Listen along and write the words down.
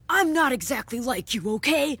I'm not exactly like you,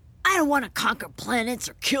 okay? I don't want to conquer planets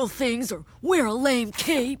or kill things or wear a lame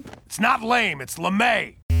cape. It's not lame, it's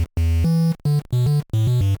LeMay.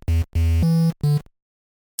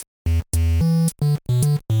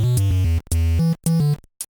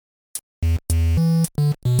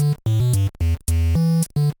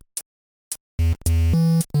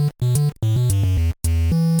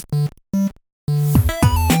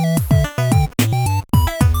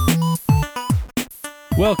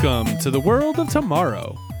 Welcome to the world of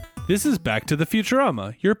tomorrow. This is Back to the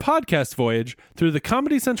Futurama, your podcast voyage through the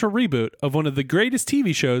Comedy Central reboot of one of the greatest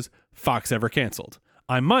TV shows Fox ever canceled.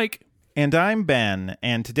 I'm Mike. And I'm Ben,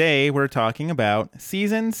 and today we're talking about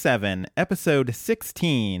Season 7, Episode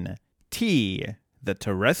 16, T, the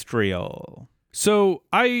Terrestrial. So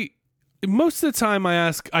most of the time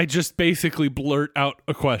I just basically blurt out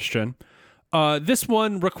a question. This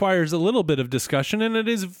one requires a little bit of discussion, and it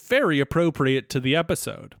is very appropriate to the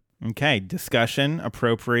episode. Okay, discussion,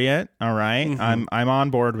 appropriate. All right, I'm on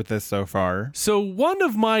board with this so far. So one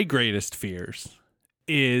of my greatest fears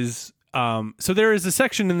is, so there is a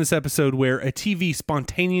section in this episode where a TV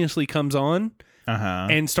spontaneously comes on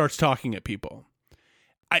and starts talking at people.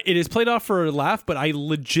 It is played off for a laugh, but I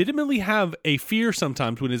legitimately have a fear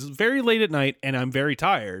sometimes when it's very late at night and I'm very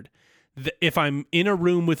tired. If I'm in a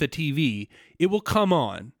room with a TV, it will come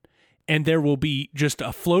on and there will be just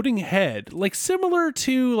a floating head, like similar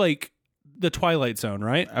to like the Twilight Zone,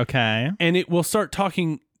 right? Okay. And it will start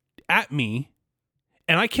talking at me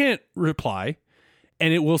and I can't reply.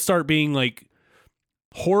 And it will start being like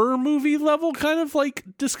horror movie level kind of like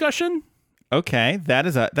discussion. Okay, that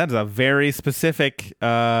is a very specific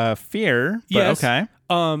fear. But yes. Okay.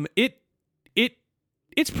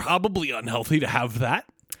 It's probably unhealthy to have that.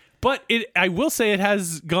 But I will say it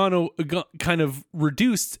has gone kind of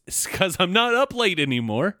reduced because I'm not up late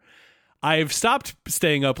anymore. I've stopped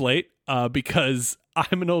staying up late because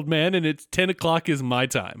I'm an old man and it's 10 o'clock is my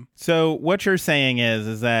time. So what you're saying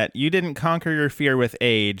is that you didn't conquer your fear with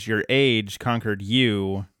age. Your age conquered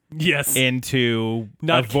you. Yes. Into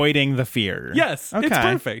avoiding the fear. Yes. Okay. It's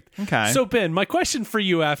perfect. Okay. So Ben, my question for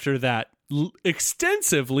you after that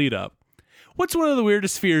extensive lead up, what's one of the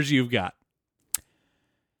weirdest fears you've got?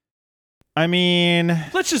 I mean,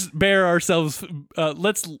 let's just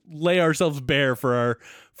let's lay ourselves bare for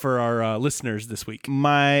our listeners this week.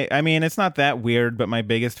 It's not that weird, but my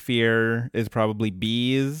biggest fear is probably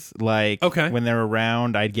bees. Like, when they're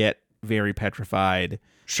around, I'd get very petrified.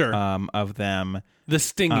 Sure. Of them. The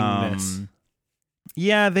stingingness.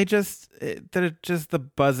 Yeah, they're just the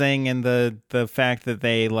buzzing and the fact that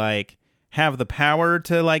they like have the power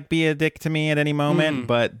to like be a dick to me at any moment,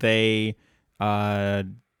 but they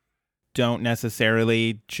don't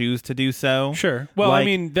necessarily choose to do so. Sure. Well, like,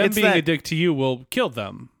 them being a dick to you will kill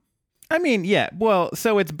them. I mean, yeah. Well,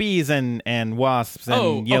 so it's bees and wasps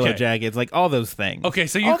and yellow jackets, like all those things. Okay,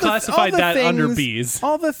 so you classified that things, under bees.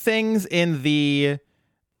 All the things in the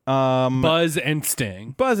buzz and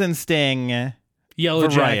sting, variety. yellow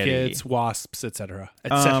jackets, wasps, etc.,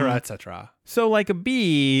 etc., etc. So like a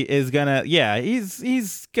bee is gonna,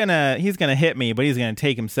 he's gonna hit me, but he's gonna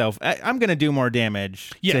take himself. I'm gonna do more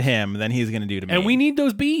damage to him than he's gonna do to me. And we need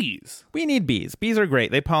those bees. We need bees. Bees are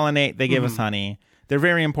great. They pollinate. They give us honey. They're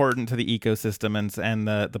very important to the ecosystem and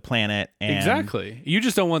the planet. And exactly. You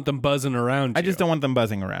just don't want them buzzing around you. I just don't want them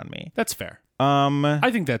buzzing around me. That's fair. I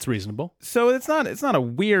think that's reasonable. So it's not a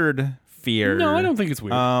weird fear. No, I don't think it's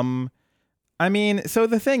weird. I mean, so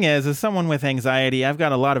the thing is, as someone with anxiety, I've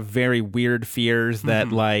got a lot of very weird fears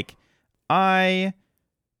that, like, I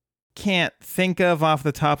can't think of off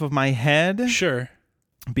the top of my head. Sure.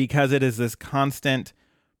 Because it is this constant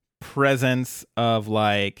presence of,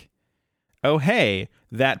 like, oh, hey,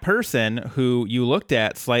 that person who you looked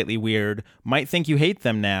at slightly weird might think you hate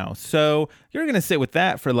them now. So you're going to sit with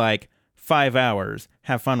that for, like, 5 hours.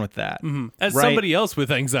 Have fun with that. As right? Somebody else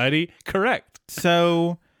with anxiety, correct.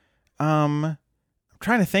 So... I'm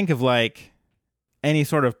trying to think of like any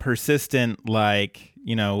sort of persistent, like,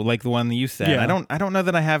 you know, like the one that you said. Yeah. I don't know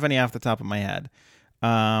that I have any off the top of my head.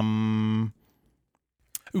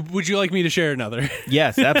 Would you like me to share another?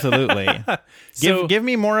 Yes, absolutely. Give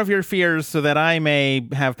me more of your fears so that I may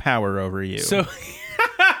have power over you. So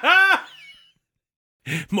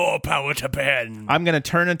more power to Ben. I'm going to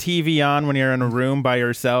turn a TV on when you're in a room by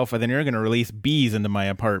yourself, and then you're going to release bees into my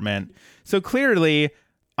apartment. So clearly,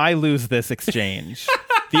 I lose this exchange.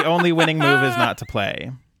 The only winning move is not to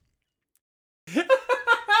play.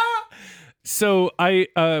 So I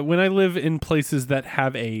when I live in places that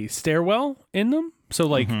have a stairwell in them, so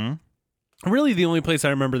like really the only place I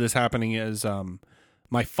remember this happening is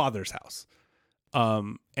my father's house.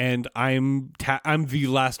 And I'm the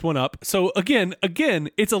last one up. So again,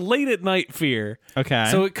 it's a late at night fear. Okay.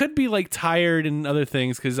 So it could be like tired and other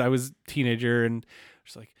things because I was a teenager and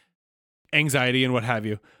just like anxiety and what have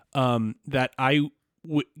you. That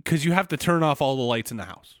because you have to turn off all the lights in the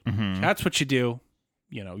house. Mm-hmm. That's what you do.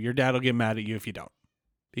 You know, your dad will get mad at you if you don't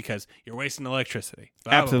because you're wasting electricity.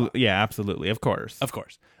 Blah, Absolutely. blah, blah. Yeah, absolutely. Of course.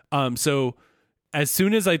 So as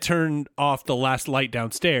soon as I turned off the last light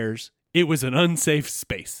downstairs, it was an unsafe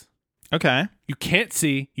space. Okay. You can't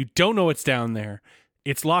see. You don't know what's down there.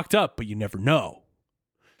 It's locked up, but you never know.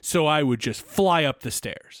 So I would just fly up the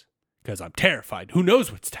stairs because I'm terrified. Who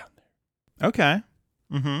knows what's down there? Okay.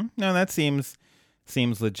 Mm-hmm. No, that seems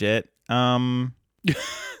legit. I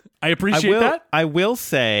appreciate that. I will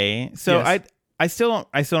say, so Yes. I still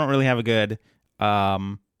don't really have a good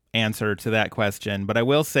answer to that question, but I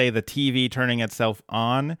will say the TV turning itself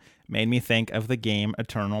on made me think of the game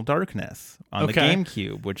Eternal Darkness on the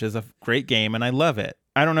GameCube, which is a great game and I love it.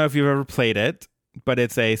 I don't know if you've ever played it, but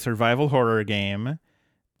it's a survival horror game.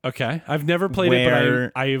 Okay. I've never played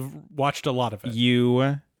it, but I've watched a lot of it.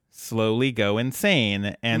 You slowly go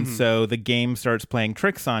insane, and so the game starts playing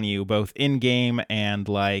tricks on you, both in-game and,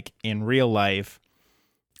 like, in real life.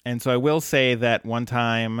 And so I will say that one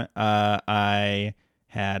time I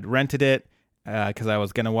had rented it because I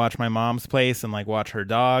was going to watch my mom's place and, like, watch her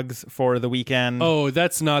dogs for the weekend. Oh,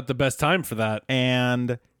 that's not the best time for that.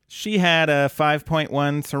 And she had a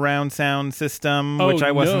 5.1 surround sound system, which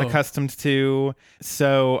I wasn't accustomed to.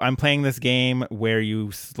 So I'm playing this game where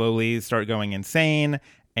you slowly start going insane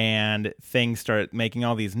and things start making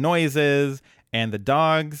all these noises. And the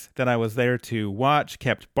dogs that I was there to watch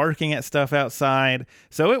kept barking at stuff outside.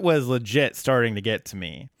 So it was legit starting to get to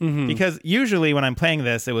me. Mm-hmm. Because usually when I'm playing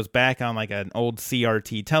this, it was back on like an old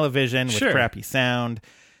CRT television with crappy sound.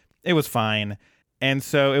 It was fine. And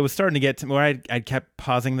so it was starting to get to where I kept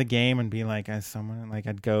pausing the game and being like, as someone, like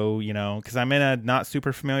I'd go, you know, because I'm in a not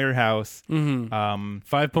super familiar house. Mm-hmm.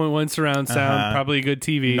 5.1 surround sound, probably a good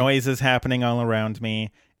TV. Noises happening all around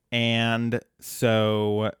me. And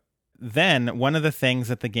so then one of the things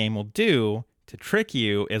that the game will do to trick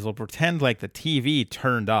you is it'll pretend like the TV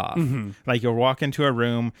turned off. Mm-hmm. Like you'll walk into a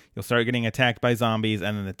room, you'll start getting attacked by zombies,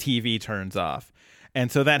 and then the TV turns off. And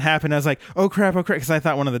so that happened. I was like, oh, crap, because I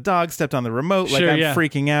thought one of the dogs stepped on the remote. Like, I'm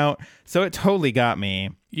freaking out. So it totally got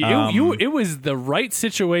me. It was the right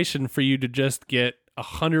situation for you to just get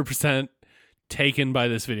 100% taken by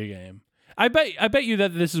this video game. I bet you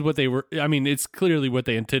that this is what they were. I mean, it's clearly what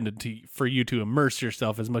they intended for you to immerse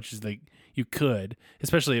yourself as much as you could,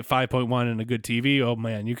 especially at 5.1 and a good TV. Oh,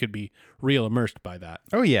 man, you could be real immersed by that.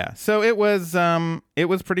 Oh, yeah. So it was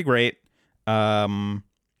pretty great.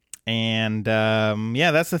 And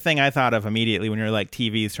that's the thing I thought of immediately when you're like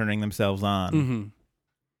TVs turning themselves on. Mm-hmm.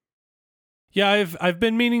 Yeah, I've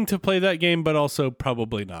been meaning to play that game, but also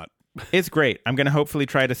probably not. It's great. I'm gonna hopefully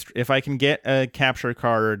try to if I can get a capture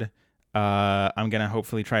card. I'm gonna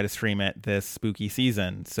hopefully try to stream it this spooky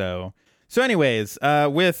season. So anyways,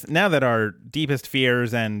 with now that our deepest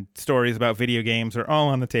fears and stories about video games are all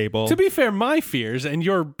on the table. To be fair, my fears and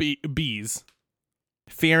your bees.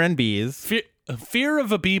 Fear and bees. Fear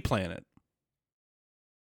of a bee planet.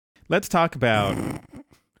 Let's talk about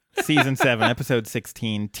Season 7, Episode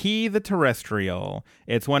 16, T the Terrestrial.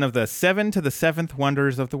 It's one of the 7 to the 7th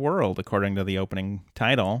wonders of the world, according to the opening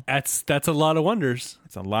title. That's a lot of wonders.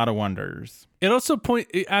 It's a lot of wonders. It also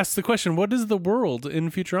asks the question, what is the world in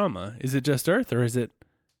Futurama? Is it just Earth or is it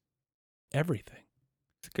everything?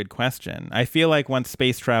 It's a good question. I feel like once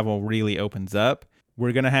space travel really opens up,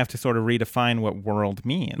 we're going to have to sort of redefine what world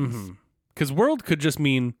means. Because world could just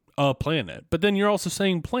mean a planet, but then you're also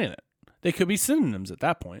saying planet. They could be synonyms at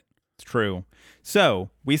that point. It's true. So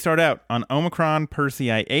we start out on Omicron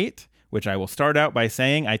Persei 8, which I will start out by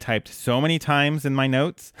saying I typed so many times in my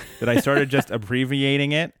notes that I started just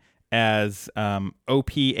abbreviating it as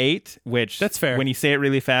OP8, which that's fair. When you say it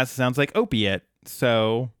really fast, it sounds like opiate.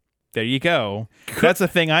 So there you go. That's a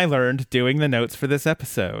thing I learned doing the notes for this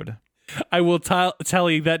episode. I will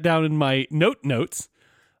tally that down in my notes.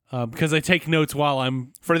 Because I take notes while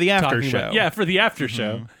I'm for the after show. For the after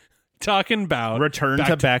show, talking about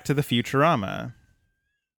Back to the Futurama.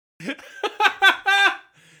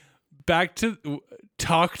 Back to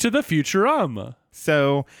talk to the Futurama.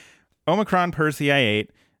 So, Omicron Persei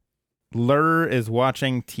 8, Lur is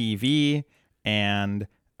watching TV, and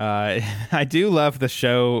I do love the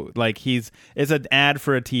show. Like it's an ad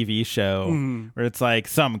for a TV show where it's like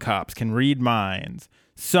some cops can read minds,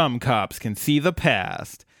 some cops can see the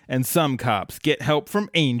past. And some cops get help from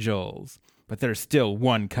angels. but there's still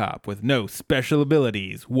one cop with no special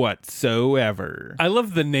abilities whatsoever. I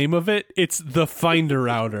love the name of it. It's the Finder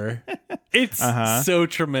Outer. It's so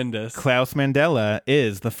tremendous. Klaus Mandela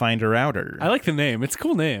is the Finder Outer. I like the name. It's a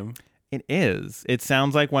cool name. It is. It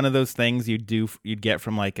sounds like one of those things you'd get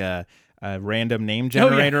from like a random name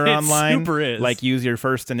generator online. It super is. Like use your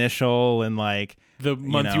first initial and like the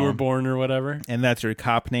month you were born or whatever. And that's your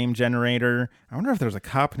cop name generator. I wonder if there's a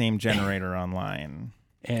cop name generator online.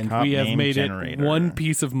 And cop we have made generator. It one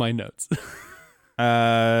piece of my notes.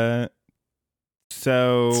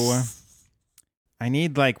 So I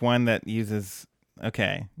need like one that uses.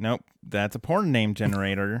 Okay, nope, that's a porn name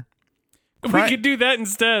generator. We could do that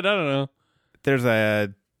instead. I don't know. There's I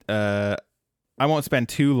won't spend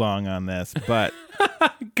too long on this, but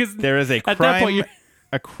there is a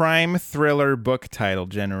crime thriller book title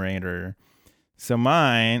generator. So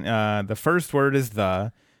mine, the first word is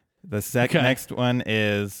the next one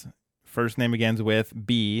is first name begins with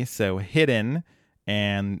B, so hidden,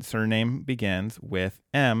 and surname begins with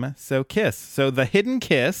M, so kiss. So the hidden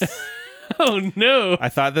kiss. Oh no. I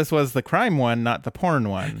thought this was the crime one, not the porn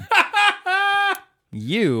one.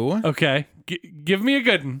 U. Okay. Give me a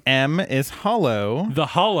good one. M is hollow. The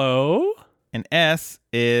hollow. And S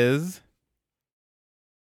is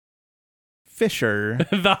Fisher.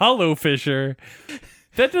 The Hollow Fisher.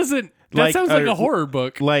 That doesn't. That sounds like a horror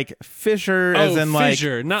book. Like Fisher, as in like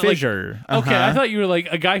fissure, not fissure. Like, okay, I thought you were like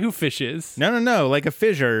a guy who fishes. No. Like a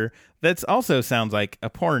fissure. That also sounds like a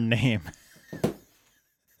porn name.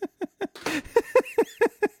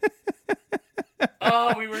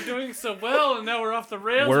 Oh, we were doing so well, and now we're off the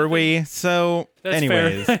rails. Were we? So, that's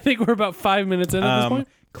anyways. fair. I think we're about 5 minutes in at this point.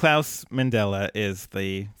 Klaus Mandela is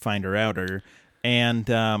the Finder Outer. And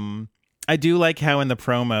I do like how in the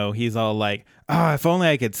promo, he's all like, oh, if only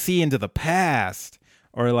I could see into the past.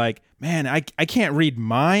 Or like, man, I can't read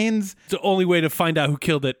minds. The only way to find out who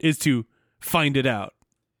killed it is to find it out.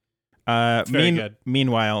 Very good.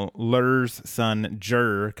 Meanwhile, Lur's son,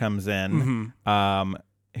 Jur, comes in. Mm-hmm.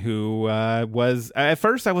 Who was at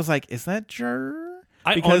first I was like, is that Jur?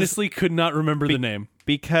 I honestly could not remember the name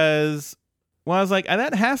because, well, I was like,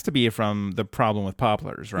 that has to be from The Problem with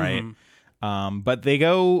Poplars, right? Mm-hmm. But they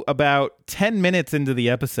go about 10 minutes into the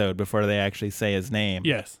episode before they actually say his name.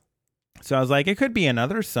 Yes. So I was like, it could be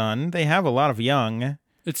another son. They have a lot of young.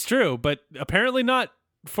 It's true, but apparently not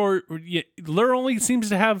for Lur. Only seems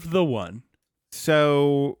to have the one.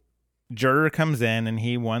 So Jur comes in and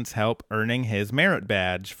he wants help earning his merit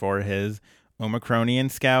badge for his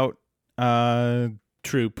Omicronian scout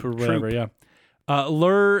troop or whatever. Yeah.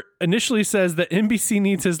 Lur initially says that NBC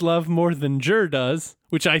needs his love more than Jur does,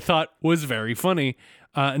 which I thought was very funny.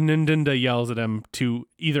 Ndinda yells at him to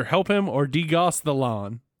either help him or degauss the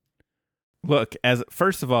lawn. Look,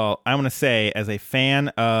 first of all, I want to say, as a fan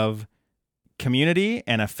of Community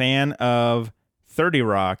and a fan of 30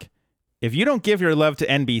 Rock, if you don't give your love to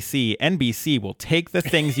NBC, NBC will take the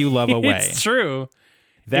things you love away. It's true.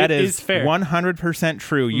 That is fair. 100%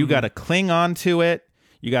 true. You got to cling on to it.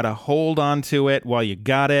 You got to hold on to it while you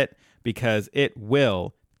got it, because it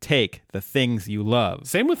will take the things you love.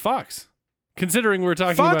 Same with Fox. Considering we're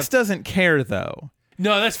talking Fox doesn't care, though.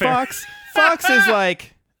 No, that's fair. Fox is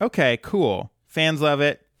like, okay, cool. Fans love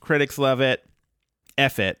it. Critics love it.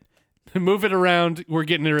 F it. Move it around. We're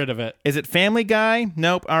getting rid of it. Is it Family Guy?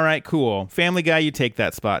 Nope. All right, cool. Family Guy, you take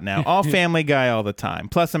that spot now. All Family Guy all the time.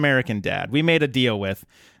 Plus American Dad. We made a deal with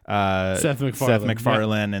Seth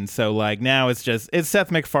MacFarlane. Yeah. And so like now it's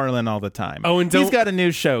Seth MacFarlane all the time. Oh, and he's got a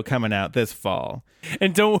new show coming out this fall.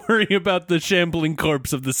 And don't worry about the shambling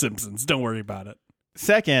corpse of The Simpsons. Don't worry about it.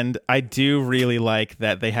 Second, I do really like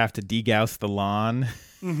that they have to degauss the lawn.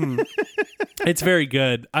 Mm-hmm. It's very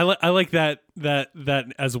good. I like that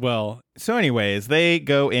as well. So anyways, they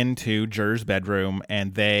go into Jur's bedroom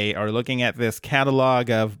and they are looking at this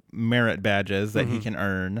catalog of merit badges that he can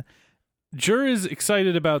earn. Jur is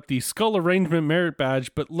excited about the skull arrangement merit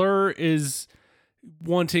badge, but Lur is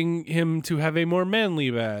wanting him to have a more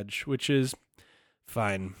manly badge, which is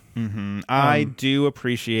fine. Mm-hmm. I do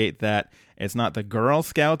appreciate that it's not the Girl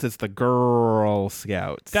Scouts, it's the Girl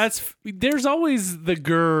Scouts. There's always the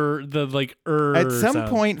At some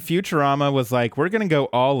point, Futurama was like, we're going to go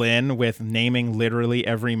all in with naming literally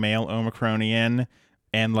every male Omicronian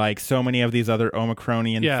and like so many of these other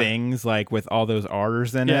Omicronian things, like with all those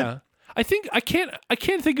R's in it. I think I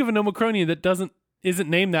can't think of an Omicronian that isn't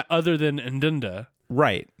named that other than Ndinda.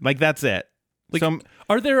 Right. Like that's it. Like,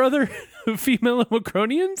 are there other female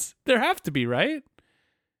Omicronians? There have to be, right?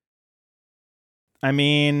 I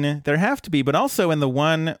mean, there have to be, but also in the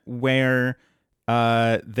one where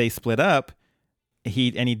they split up,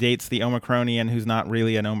 he dates the Omicronian who's not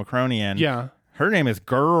really an Omicronian. Yeah. Her name is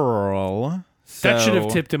Girl. That should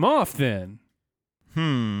have tipped him off then.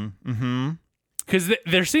 Mm-hmm. Because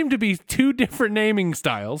there seem to be two different naming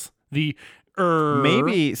styles. The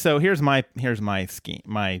maybe so. Here's my scheme.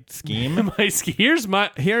 Here's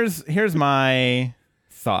my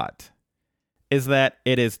thought. Is that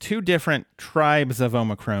it is two different tribes of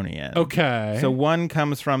Omicronian. Okay. So one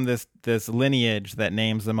comes from this lineage that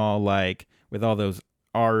names them all like with all those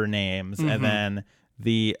R names, and then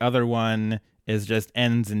the other one is just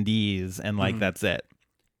N's and D's, and like that's it.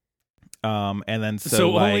 And then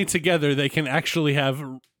so like, only together they can actually have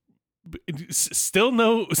still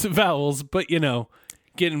no vowels, but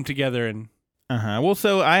get them together and. Well,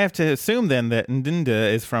 so I have to assume then that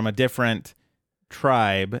Ndinda is from a different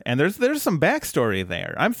tribe, and there's some backstory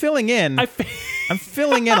there. I'm filling in. I'm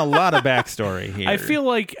filling in a lot of backstory here. I feel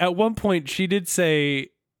like at one point she did say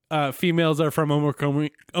females are from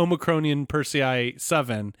Omicronian Persei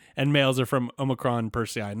 7 and males are from Omicron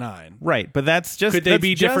Persei 9. Right, but that's just... Could they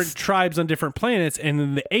be different tribes on different planets, and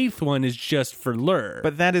then the 8th one is just for Lur?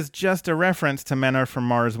 But that is just a reference to men are from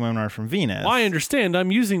Mars, women are from Venus. Well, I understand.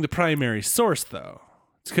 I'm using the primary source, though.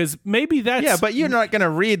 Because maybe that's... Yeah, but you're not going to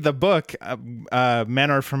read the book,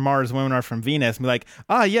 Men Are From Mars, Women Are From Venus, and be like,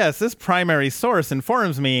 yes, this primary source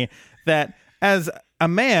informs me that as a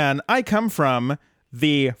man, I come from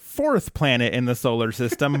the 4th planet in the solar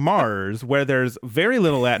system, Mars, where there's very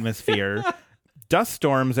little atmosphere, dust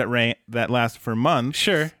storms that last for months.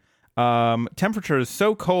 Sure. Temperatures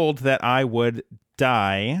so cold that I would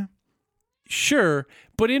die. Sure,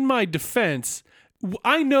 but in my defense...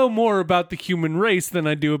 I know more about the human race than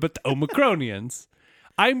I do about the Omicronians.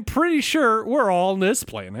 I'm pretty sure we're all on this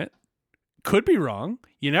planet. Could be wrong.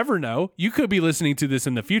 You never know. You could be listening to this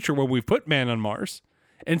in the future where we've put man on Mars.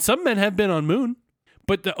 And some men have been on Moon.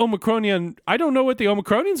 But the Omicronian, I don't know what the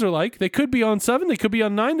Omicronians are like. They could be on 7. They could be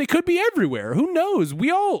on 9. They could be everywhere. Who knows?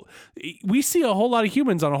 We see a whole lot of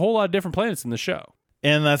humans on a whole lot of different planets in the show.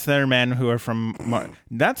 Unless they're men who are from Mars.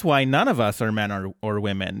 That's why none of us are men or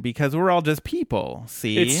women, because we're all just people,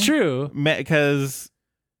 see? It's true. Because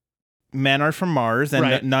men are from Mars,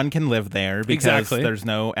 and none can live there because there's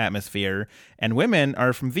no atmosphere. And women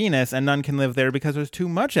are from Venus, and none can live there because there's too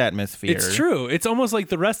much atmosphere. It's true. It's almost like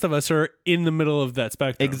the rest of us are in the middle of that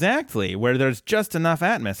spectrum. Exactly, where there's just enough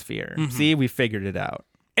atmosphere. See, we figured it out.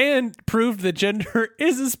 And proved that gender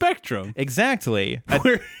is a spectrum. Exactly.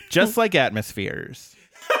 Just like atmospheres.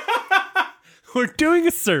 We're doing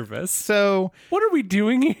a service. So what are we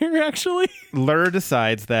doing here, actually? Lur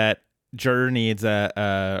decides that Jur needs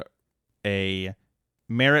a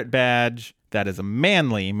merit badge that is a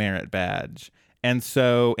manly merit badge. And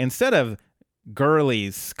so instead of girly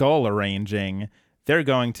skull arranging, they're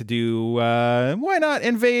going to do, why not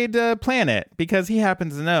invade a planet? Because he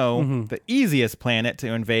happens to know the easiest planet to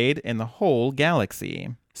invade in the whole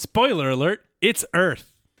galaxy. Spoiler alert, it's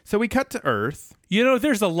Earth. So we cut to Earth.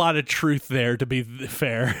 There's a lot of truth there, to be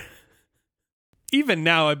fair. Even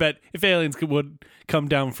now, I bet if aliens would come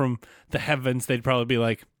down from the heavens, they'd probably be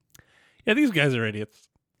like, yeah, these guys are idiots.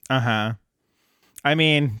 Uh-huh. I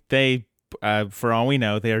mean, they... for all we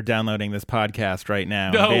know, they are downloading this podcast right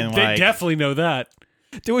now. No, they definitely know that.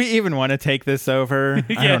 Do we even want to take this over?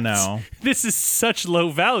 Yes. I don't know. This is such low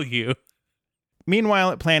value.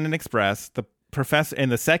 Meanwhile, at Planet Express, the professor in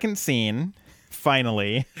the second scene,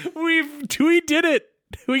 finally, we did it.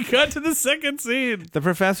 We got to the second scene. The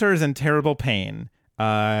professor is in terrible pain,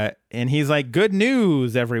 and he's like, "Good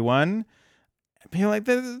news, everyone." You're like,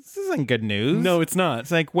 "This isn't good news." No, it's not.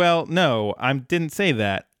 It's like, well, no, I didn't say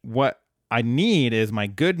that. What I need is my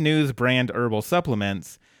Good News brand herbal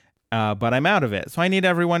supplements, but I'm out of it. So I need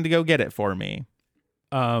everyone to go get it for me.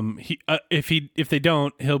 If they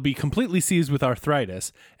don't, he'll be completely seized with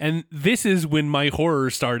arthritis. And this is when my horror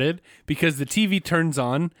started, because the TV turns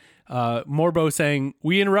on, Morbo saying,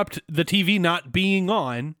 "We interrupt the TV not being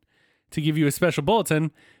on to give you a special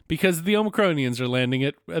bulletin because the Omicronians are landing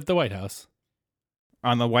at the White House."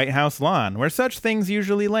 On the White House lawn, where such things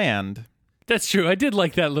usually land. That's true. I did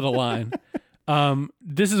like that little line.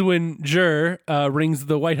 This is when Jur rings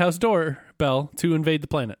the White House doorbell to invade the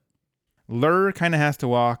planet. Lur kind of has to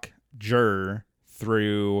walk Jur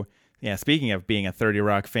through... Yeah, speaking of being a 30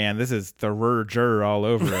 Rock fan, this is the Jur all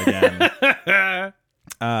over again.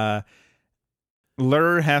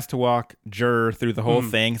 Lur has to walk Jur through the whole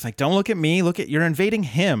thing. It's like, don't look at me. You're invading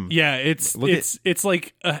him. Yeah, it's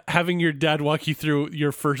like having your dad walk you through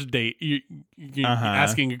your first date. You're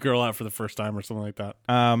asking a girl out for the first time or something like that.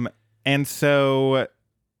 And so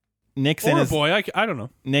Nixon I don't know.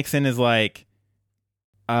 Nixon is like,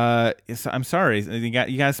 I'm sorry, you got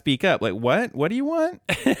to speak up. Like, what do you want?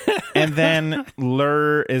 And then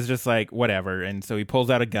Lur is just like, whatever, and so he pulls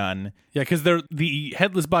out a gun. Yeah, because the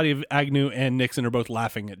headless body of Agnew and Nixon are both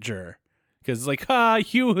laughing at Jur. Because it's like,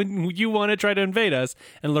 you want to try to invade us,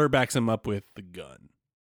 and Lur backs him up with the gun.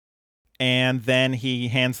 And then he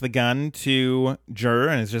hands the gun to Jur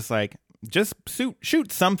and is just like, just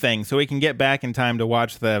shoot something so we can get back in time to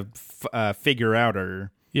watch the figure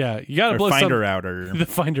outer. Yeah, you gotta blow finder outer. The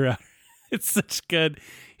finder outer. It's such good.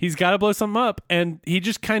 He's got to blow something up, and he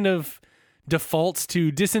just kind of defaults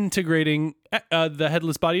to disintegrating the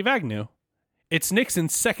headless body of Agnew. It's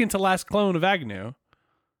Nixon's second to last clone of Agnew.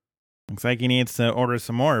 Looks like he needs to order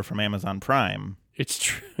some more from Amazon Prime. It's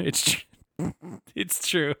true. It's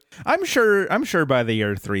true. I'm sure by the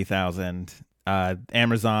year 3000,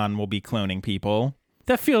 Amazon will be cloning people.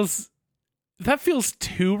 That feels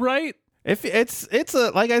too right. If it's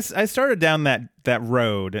a like I started down that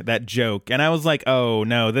road, that joke, and I was like, oh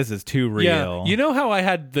no, this is too real. Yeah. You know how I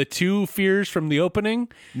had the 2 fears from the opening?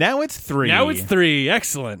 Now it's 3. Now it's 3.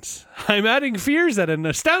 Excellent. I'm adding fears at an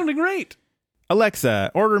astounding rate.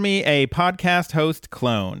 Alexa, order me a podcast host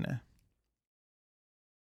clone.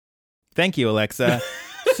 Thank you, Alexa.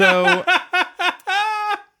 So,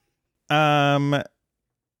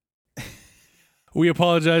 we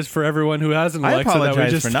apologize for everyone who has an Alexa. I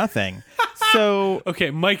apologize for nothing. So,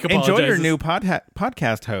 okay, Mike apologizes. Enjoy your new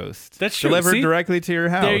podcast host. That's true. Delivered See? Directly to your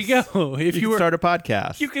house. There you go. If you start a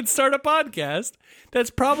podcast. You can start a podcast. That's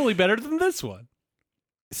probably better than this one.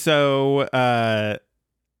 So, so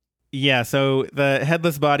the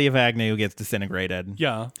headless body of Agnew gets disintegrated.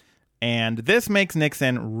 Yeah. And this makes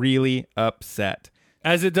Nixon really upset.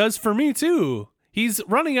 As it does for me, too. He's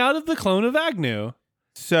running out of the clone of Agnew.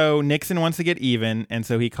 So Nixon wants to get even, and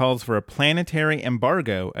so he calls for a planetary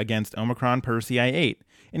embargo against Omicron Persei 8,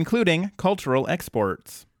 including cultural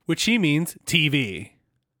exports. Which he means TV.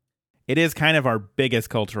 It is kind of our biggest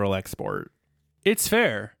cultural export. It's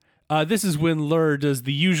fair. This is when Lur does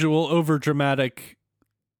the usual overdramatic,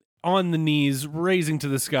 on the knees, raising to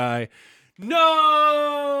the sky,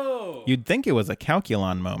 no! You'd think it was a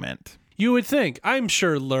Calculon moment. You would think. I'm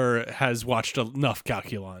sure Lur has watched enough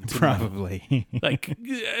Calculon. Probably. Like,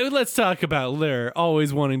 let's talk about Lur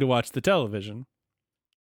always wanting to watch the television.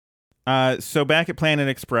 So back at Planet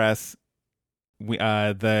Express,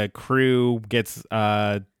 the crew gets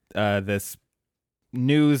this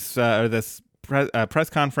news or this press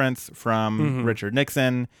conference from Richard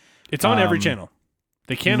Nixon. It's on every channel.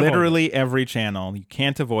 They can't literally every channel. You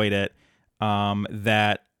can't avoid it.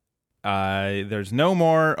 That there's no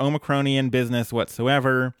more Omicronian business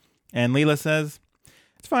whatsoever. And Leela says,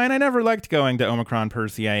 it's fine. I never liked going to Omicron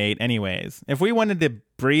Persei 8 anyways. If we wanted to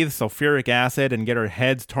breathe sulfuric acid and get our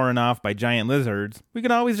heads torn off by giant lizards, we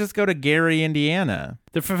could always just go to Gary, Indiana.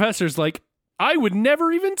 The professor's like, I would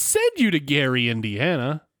never even send you to Gary,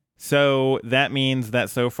 Indiana. So that means that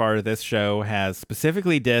so far this show has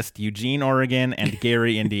specifically dissed Eugene, Oregon and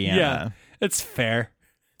Gary, Indiana. Yeah, it's fair.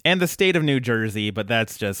 And the state of New Jersey, but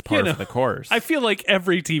that's just part of the course. I feel like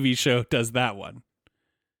every TV show does that one.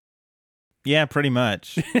 Yeah, pretty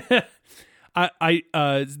much.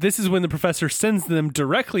 This is when the professor sends them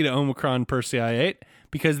directly to Omicron Persei 8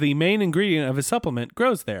 because the main ingredient of his supplement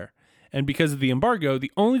grows there. And because of the embargo,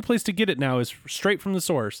 the only place to get it now is straight from the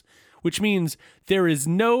source, which means there is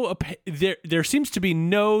there seems to be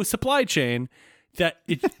no supply chain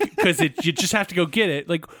because you just have to go get it.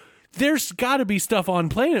 Like, there's got to be stuff on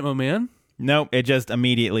planet, my man. Nope, it just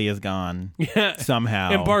immediately is gone. Yeah.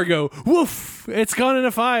 Somehow. Embargo. Woof! It's gone in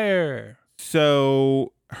a fire.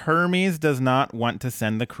 So Hermes does not want to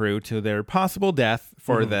send the crew to their possible death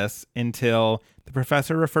for this until the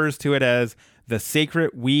professor refers to it as the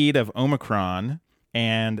sacred weed of Omicron.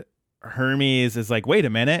 And Hermes is like, wait a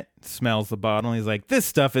minute, smells the bottle. He's like, this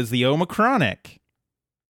stuff is the Omicronic.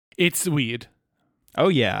 It's weed. Oh,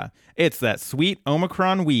 yeah. It's that sweet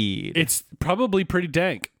Omicron weed. It's probably pretty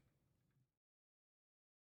dank.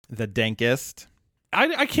 The dankest.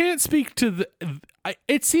 I can't speak to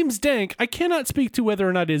it seems dank. I cannot speak to whether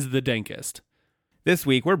or not it is the dankest. This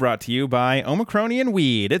week, we're brought to you by Omicronian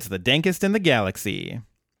weed. It's the dankest in the galaxy.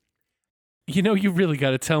 You know, you really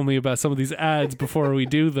got to tell me about some of these ads before we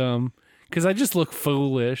do them, because I just look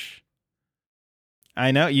foolish.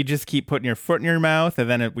 I know, you just keep putting your foot in your mouth, and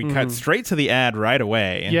then we cut straight to the ad right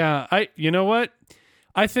away. Yeah, you know what?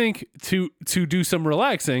 I think to do some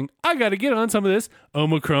relaxing, I got to get on some of this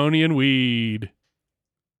Omicronian weed.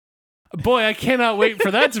 Boy, I cannot wait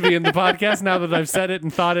for that to be in the podcast now that I've said it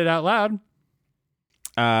and thought it out loud.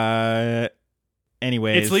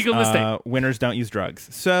 Anyways, it's legal in the state. Winners don't use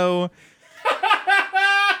drugs. So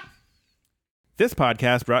This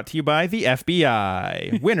podcast brought to you by the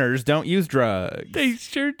FBI. Winners don't use drugs. They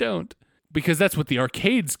sure don't. Because that's what the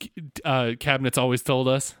arcades cabinets always told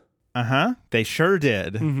us. Uh-huh. They sure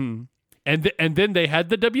did. Mm-hmm. And then they had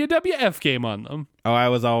the WWF game on them. Oh, I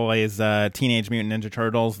was always Teenage Mutant Ninja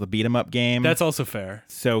Turtles, the beat-em-up game. That's also fair.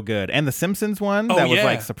 So good. And the Simpsons one, Oh, that was yeah.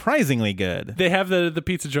 like surprisingly good. They have the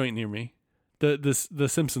pizza joint near me. The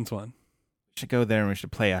Simpsons one. We should go there and we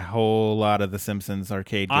should play a whole lot of the Simpsons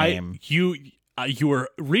arcade game. You were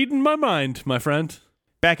reading my mind, my friend.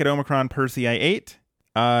 Back at Omicron Persei 8,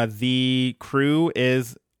 the crew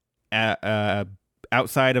is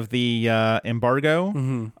outside of the embargo,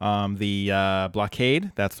 the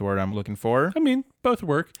blockade. That's the word I'm looking for. I mean, both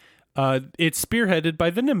work. It's spearheaded by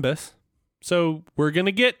the Nimbus, so we're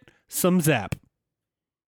gonna get some Zap.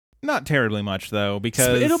 Not terribly much though,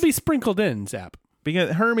 because It'll be sprinkled in Zap.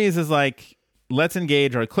 Because Hermes is like, let's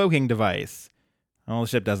engage our cloaking device. Well, the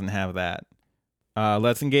ship doesn't have that.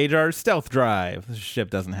 Let's engage our stealth drive. The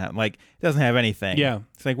ship doesn't have anything. Yeah.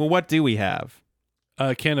 It's like, well, what do we have?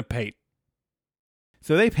 A can of paint.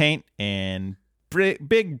 So they paint in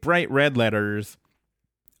big, bright red letters,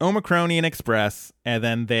 Omicronian Express, and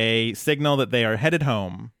then they signal that they are headed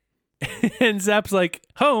home. And Zap's like,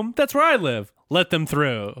 home? That's where I live. Let them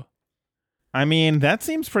through. I mean, that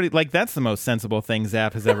seems pretty, like, that's the most sensible thing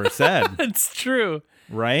Zap has ever said. It's true.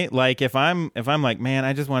 Right? Like, if I'm like, man,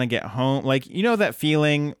 I just want to get home. Like, you know that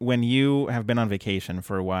feeling when you have been on vacation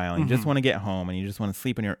for a while and you just want to get home and you just want to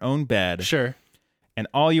sleep in your own bed. Sure. And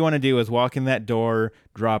all you want to do is walk in that door,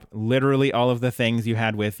 drop literally all of the things you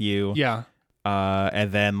had with you. Yeah.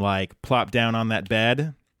 And then, like, plop down on that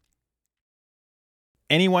bed.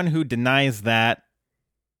 Anyone who denies that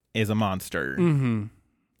is a monster. Mm-hmm.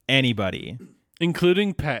 Anybody.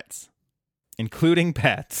 Including pets. Including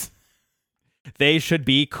pets. They should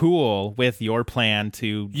be cool with your plan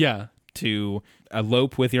to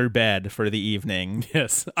elope with your bed for the evening.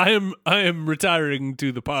 Yes. I am retiring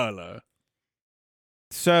to the parlor.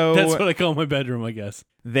 So that's what I call my bedroom, I guess.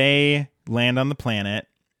 They land on the planet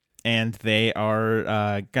and they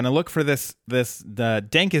are gonna look for the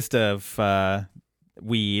dankest of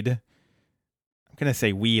weed. I'm gonna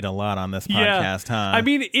say weed a lot on this podcast, huh? I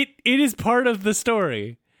mean, it is part of the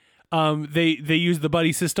story. They use the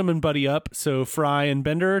buddy system and buddy up. So Fry and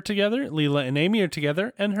Bender are together, Leela and Amy are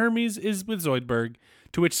together, and Hermes is with Zoidberg.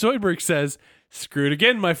 To which Zoidberg says, "Screw it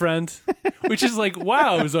again, my friend." Which is like,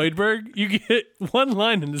 wow, Zoidberg, you get one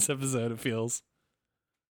line in this episode. It feels.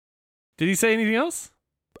 Did he say anything else?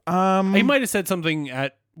 He might have said something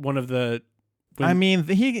at one of the. I mean,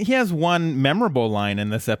 he has one memorable line in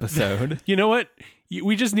this episode. You know what?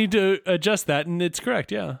 We just need to adjust that, and it's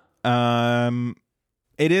correct. Yeah.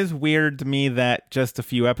 It is weird to me that just a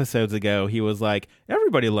few episodes ago he was like,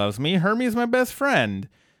 "Everybody loves me. Hermes my best friend."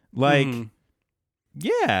 Like,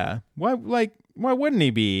 yeah. Why wouldn't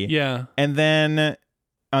he be? Yeah. And then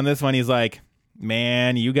on this one, he's like,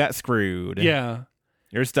 "Man, you got screwed. Yeah.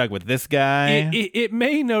 You're stuck with this guy." He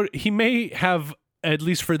may have, at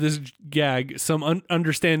least for this gag, some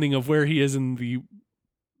understanding of where he is in the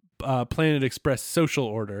Planet Express social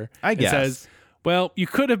order. I guess. It says, well, you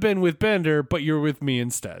could have been with Bender, but you're with me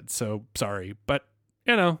instead. So sorry, but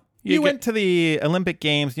you know, you went to the Olympic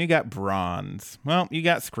Games and you got bronze. Well, you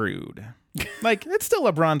got screwed. Like, it's still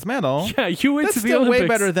a bronze medal. Yeah, you went That's to the still Olympics. way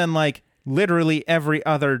better than like literally every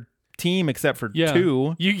other team except for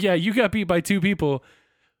two. You got beat by two people.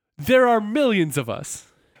 There are millions of us.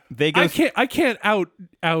 I can't out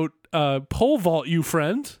pole vault you,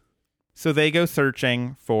 friend. So they go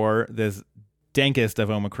searching for this dankest of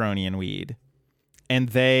Omicronian weed. And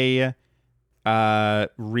they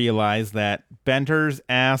realize that Bender's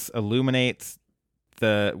ass illuminates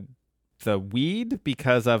the weed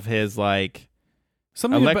because of his like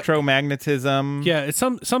something electromagnetism.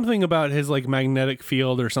 It's something about his like magnetic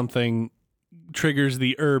field or something triggers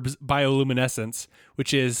the herb's bioluminescence,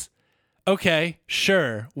 which is okay,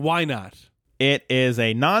 sure, why not? It is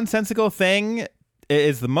a nonsensical thing. It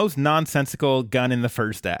is the most nonsensical gun in the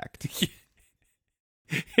first act.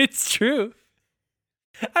 It's true.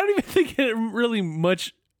 I don't even think it really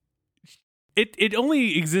much. It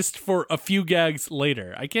only exists for a few gags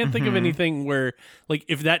later. I can't think of anything where, like,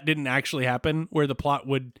 if that didn't actually happen, where the plot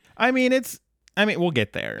would. I mean, we'll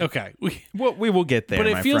get there. Okay, we will get there. But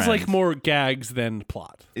it feels friend. like more gags than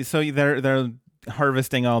plot. So they're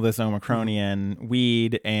harvesting all this Omicronian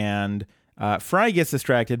weed, and Fry gets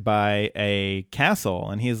distracted by a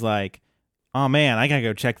castle, and he's like, "Oh man, I gotta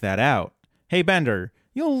go check that out. Hey Bender,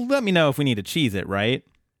 you'll let me know if we need to cheese it, right?"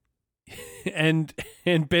 and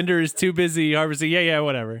Bender is too busy harvesting. Yeah,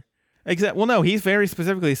 whatever. Well, no, he very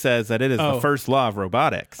specifically says that it is the first law of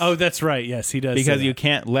robotics. Oh, that's right. Yes, he does. Because you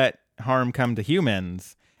can't let harm come to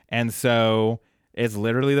humans. And so it's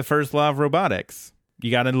literally the first law of robotics. You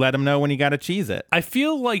got to let them know when you got to cheese it. I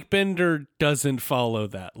feel like Bender doesn't follow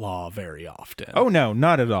that law very often. Oh, no,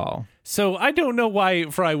 not at all. So I don't know why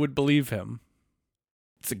Fry would believe him.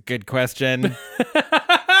 It's a good question.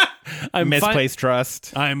 I'm Misplaced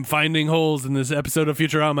trust. I'm finding holes in this episode of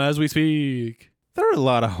Futurama as we speak. There are a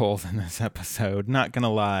lot of holes in this episode, not going to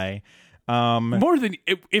lie. More than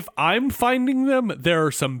if I'm finding them, there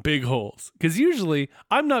are some big holes. Because usually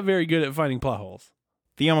I'm not very good at finding plot holes.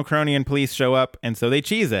 The Omicronian police show up, and so they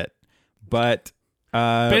cheese it. But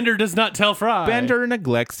Bender does not tell Fry. Bender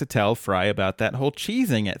neglects to tell Fry about that whole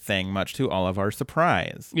cheesing it thing, much to all of our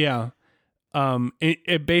surprise. Yeah.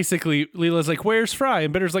 It basically, Leela's like, "Where's Fry?"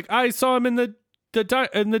 And Bender's like, "I saw him in the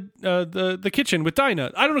kitchen with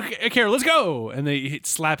Dinah. I don't care. Let's go!" And he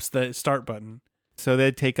slaps the start button. So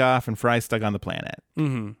they take off, and Fry's stuck on the planet.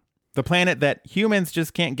 Mm-hmm. The planet that humans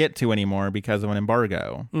just can't get to anymore because of an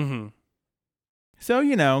embargo. Mm-hmm.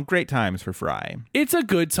 So, great times for Fry. It's a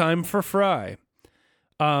good time for Fry.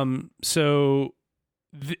 So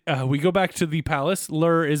we go back to the palace.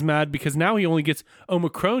 Lur is mad because now he only gets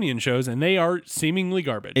Omicronian shows, and they are seemingly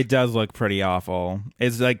garbage. It does look pretty awful.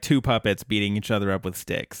 It's like two puppets beating each other up with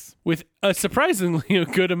sticks. With a surprisingly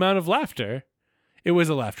good amount of laughter. It was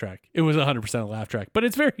a laugh track. It was 100% a laugh track. But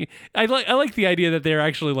it's very... I like the idea that they're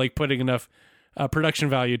actually like putting enough production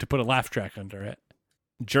value to put a laugh track under it.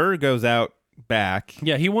 Jur goes out back.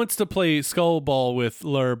 Yeah, he wants to play skull ball with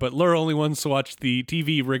Lur, but Lur only wants to watch the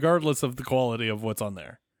TV regardless of the quality of what's on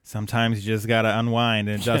there. Sometimes you just gotta unwind,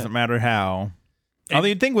 and it doesn't matter how. Although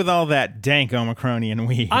you'd think with all that dank Omicronian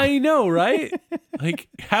weed. I know, right? Like,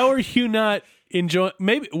 how are you not enjoying...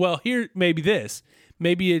 Maybe this.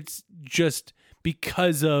 Maybe it's just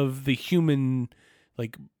because of the human,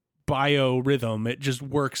 like, biorhythm. It just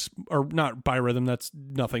works... Or not biorhythm, that's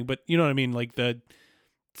nothing. But you know what I mean? Like, the...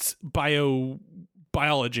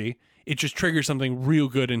 biology, it just triggers something real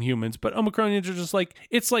good in humans, but Omicronians are just like,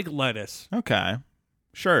 it's like lettuce. Okay,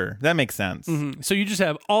 sure, that makes sense. Mm-hmm. So you just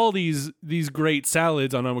have all these great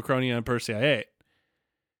salads on Omicronian and Persei 8.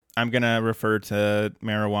 I'm gonna refer to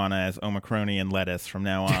marijuana as Omicronian lettuce from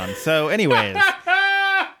now on. So anyways.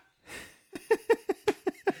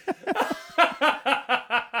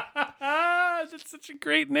 That's such a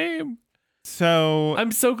great name. So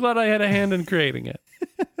I'm so glad I had a hand in creating it.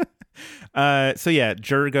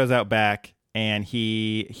 Jur goes out back and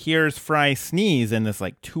he hears Fry sneeze in this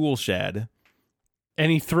like tool shed.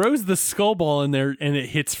 And he throws the skull ball in there and it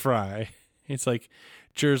hits Fry. It's like,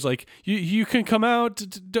 Jur's like, you can come out,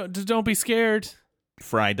 don't be scared.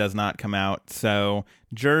 Fry does not come out. So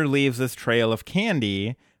Jur leaves this trail of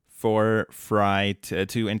candy for Fry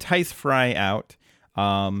to entice Fry out.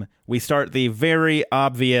 We start the very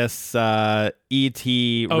obvious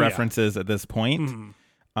E.T. references at this point. Mm-hmm.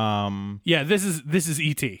 This is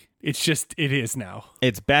E.T. It is now.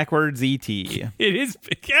 It's backwards E.T. It is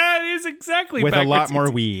exactly with a lot E.T. more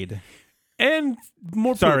weed and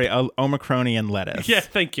more. Sorry, Omicronian lettuce. Yeah,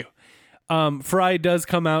 thank you. Fry does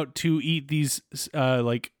come out to eat these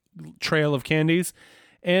like trail of candies,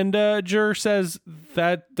 and Jur says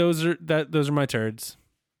that those are my turds.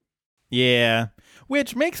 Yeah.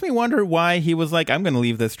 Which makes me wonder why he was like, I'm going to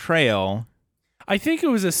leave this trail. I think it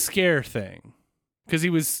was a scare thing. Because he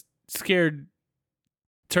was scared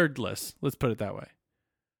turdless. Let's put it that way.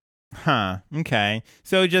 Huh. Okay.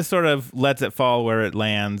 So he just sort of lets it fall where it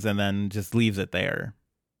lands and then just leaves it there.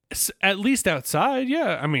 At least outside,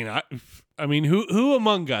 yeah. I mean, who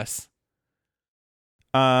among us?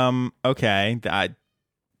 Okay.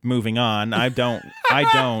 Moving on.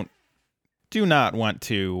 Do not want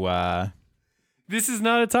to... This is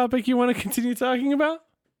not a topic you want to continue talking about?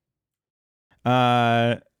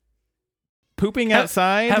 Pooping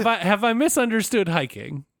outside? Have I misunderstood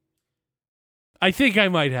hiking? I think I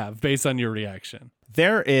might have, based on your reaction.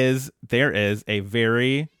 There is a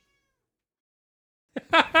very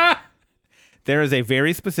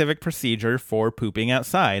specific procedure for pooping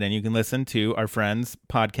outside, and you can listen to our friends'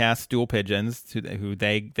 podcast, Stool Pigeons, who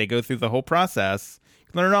they go through the whole process,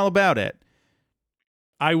 learn all about it.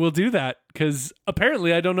 I will do that, because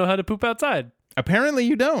apparently I don't know how to poop outside. Apparently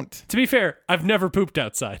you don't. To be fair, I've never pooped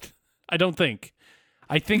outside. I don't think.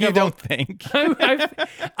 I think you don't think.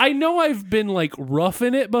 I know I've been like rough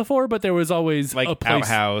in it before, but there was always like a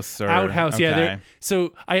place, outhouse. Okay. Yeah.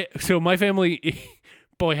 So my family,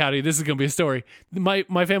 boy howdy, this is gonna be a story.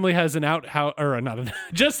 My family has an outhouse, or not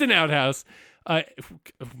just an outhouse. There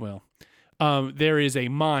is a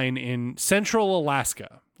mine in central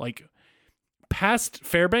Alaska, like past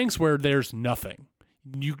Fairbanks where there's nothing.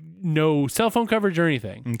 No cell phone coverage or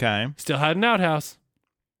anything. Okay. Still had an outhouse.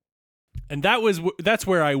 And that's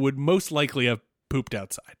where I would most likely have pooped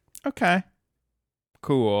outside. Okay.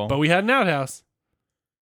 Cool. But we had an outhouse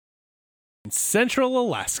in Central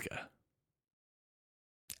Alaska.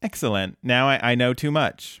 Excellent. Now I know too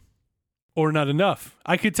much. Or not enough.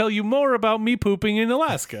 I could tell you more about me pooping in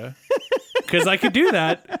Alaska. Because I could do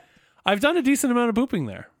that. I've done a decent amount of pooping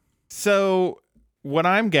there. So what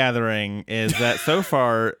I'm gathering is that so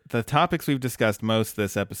far, the topics we've discussed most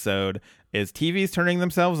this episode is TVs turning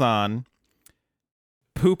themselves on,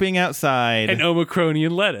 pooping outside, And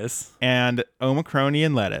Omicronian lettuce. And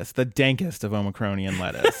Omicronian lettuce, the dankest of Omicronian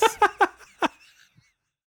lettuce.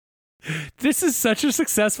 This is such a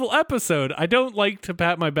successful episode. I don't like to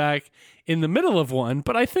pat my back in the middle of one,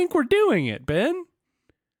 but I think we're doing it, Ben.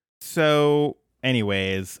 So,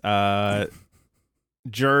 anyways, Jur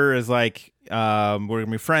is like, we're going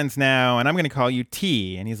to be friends now, and I'm going to call you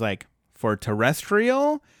T. And he's like, for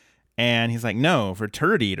terrestrial? And he's like, no, for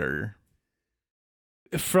turd eater.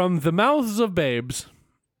 From the mouths of babes.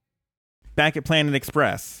 Back at Planet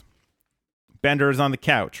Express, Bender is on the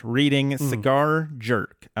couch reading Cigar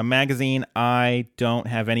Jerk, a magazine I don't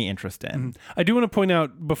have any interest in. I do want to point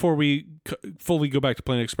out, before we fully go back to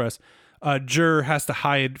Planet Express, Jur has to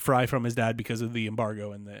hide Fry from his dad because of the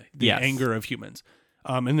embargo and the anger of humans.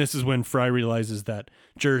 And this is when Fry realizes that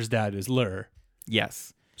Jur's dad is Lur.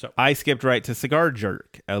 Yes. So I skipped right to Cigar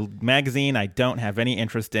Jerk, a magazine I don't have any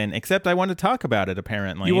interest in, except I wanted to talk about it,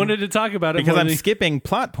 apparently. You wanted to talk about it because more I'm than skipping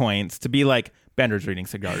plot points to be like, Bender's reading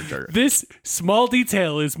Cigar Jerk. This small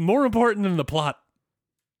detail is more important than the plot.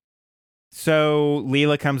 So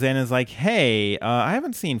Leela comes in and is like, hey, I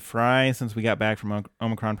haven't seen Fry since we got back from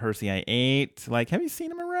Omicron Persei 8. Like, have you seen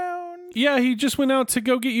him around? Yeah, he just went out to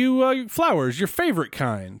go get you flowers, your favorite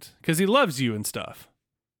kind, because he loves you and stuff.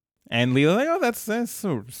 And Leela's like, oh, that's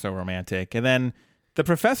so romantic. And then the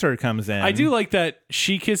professor comes in. I do like that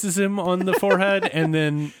she kisses him on the forehead, and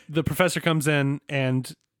then the professor comes in,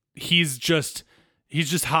 and he's just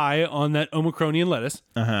high on that Omicronian lettuce.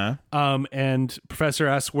 And Professor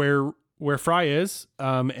asks where Fry is,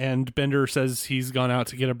 and Bender says he's gone out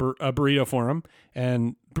to get a burrito for him,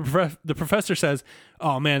 and the professor says,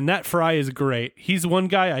 "Oh man, that Fry is great. He's one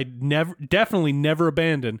guy I'd definitely never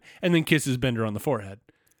abandon," and then kisses Bender on the forehead.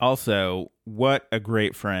 Also, what a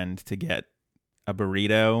great friend to get a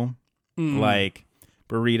burrito. Like,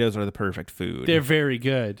 burritos are the perfect food. They're very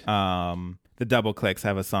good. The Double Clicks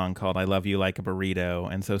have a song called I Love You Like a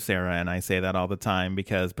Burrito, and so Sarah and I say that all the time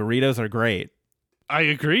because burritos are great. I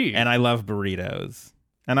agree. And I love burritos.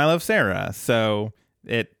 And I love Sarah. So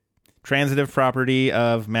transitive property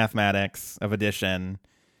of mathematics, of addition,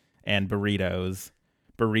 and burritos.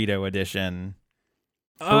 Burrito edition.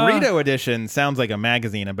 Burrito edition sounds like a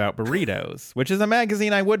magazine about burritos, which is a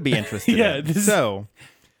magazine I would be interested in.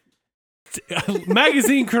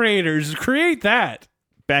 Magazine creators, create that.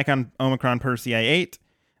 Back on Omicron Persei 8.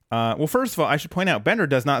 Well, first of all, I should point out, Bender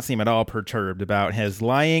does not seem at all perturbed about his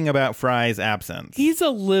lying about Fry's absence. He's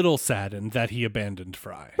a little saddened that he abandoned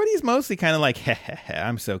Fry. But he's mostly kind of like,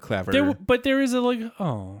 I'm so clever. But there is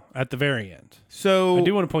at the very end. So I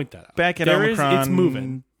do want to point that out. Back at Omicron, it's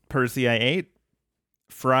moving. Persei 8,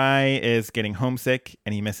 Fry is getting homesick,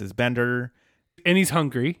 and he misses Bender. And he's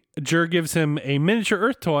hungry. Jur gives him a miniature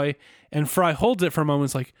Earth toy, and Fry holds it for a moment,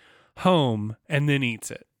 it's like, home, and then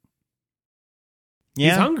eats it.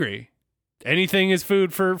 Yeah. He's hungry. Anything is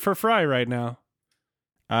food for Fry right now.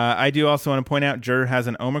 I do also want to point out Jur has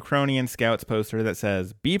an Omicronian Scouts poster that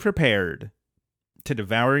says, be prepared to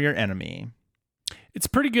devour your enemy. It's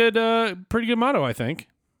pretty good motto, I think.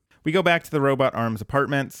 We go back to the Robot Arms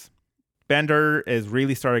apartments. Bender is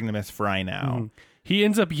really starting to miss Fry now. He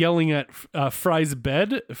ends up yelling at Fry's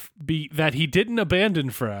bed that he didn't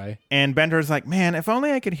abandon Fry. And Bender's like, man, if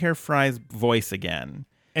only I could hear Fry's voice again.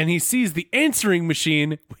 And he sees the answering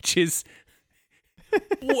machine, which is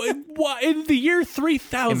in the year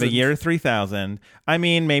 3000. In the year 3000. I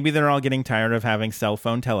mean, maybe they're all getting tired of having cell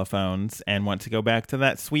phone telephones and want to go back to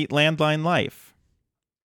that sweet landline life.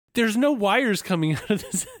 There's no wires coming out of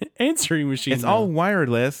this answering machine. It's all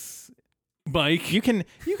wireless. Mike. You can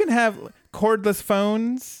have cordless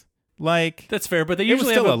phones. Like, that's fair, but they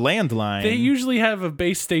usually have a landline. They usually have a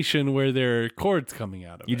base station where there are cords coming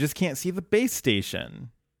out of it. You just can't see the base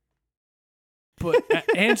station. But an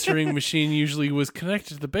answering machine usually was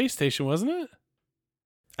connected to the base station, wasn't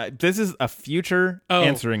it? This is a future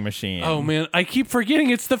answering machine. Oh man, I keep forgetting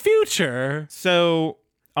it's the future. So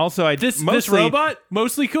also, this robot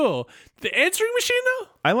mostly cool. The answering machine though,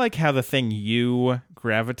 I like how the thing you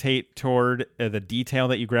gravitate toward, the detail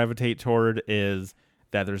that you gravitate toward is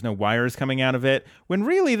that there's no wires coming out of it, when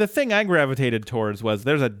really the thing I gravitated towards was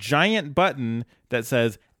there's a giant button that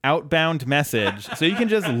says outbound message, so you can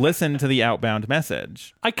just listen to the outbound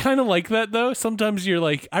message. I kind of like that, though. Sometimes you're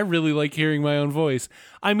like, I really like hearing my own voice.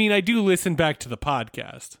 I mean, I do listen back to the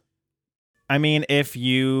podcast. I mean, if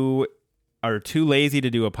you are too lazy to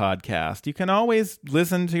do a podcast, you can always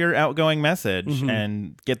listen to your outgoing message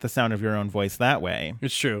and get the sound of your own voice that way.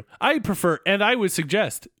 It's true. I prefer, and I would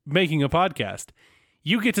suggest making a podcast.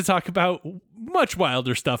 You get to talk about much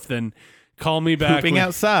wilder stuff than call me back. Pooping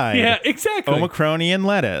outside. Yeah, exactly. Omicronian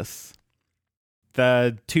lettuce.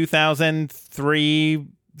 The 2003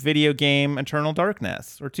 video game Eternal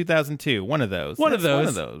Darkness, or 2002, one of those. One of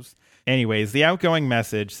those. Anyways, the outgoing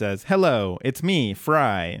message says, "Hello, it's me,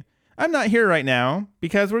 Fry. I'm not here right now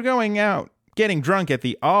because we're going out getting drunk at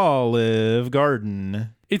the Olive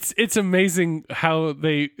Garden." It's amazing how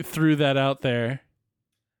they threw that out there.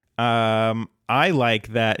 I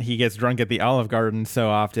like that he gets drunk at the Olive Garden so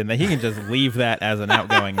often that he can just leave that as an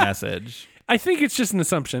outgoing message. I think it's just an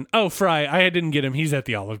assumption. Oh, Fry, I didn't get him. He's at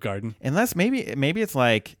the Olive Garden. Unless maybe it's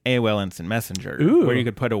like AOL Instant Messenger, Ooh. where you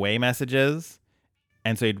could put away messages.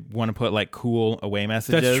 And so you'd want to put like cool away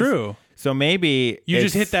messages. That's true. So maybe you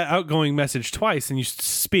just hit that outgoing message twice and you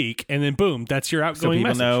speak, and then boom, that's your outgoing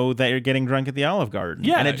message. So people know that you're getting drunk at the Olive Garden.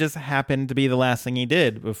 Yeah. And it just happened to be the last thing he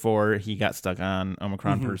did before he got stuck on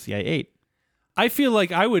Omicron Persei 8. I feel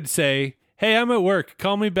like I would say, hey, I'm at work.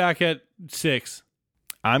 Call me back at 6.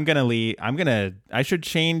 I'm going to leave. I should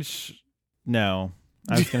change. No.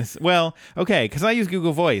 I was going to well, okay, because I use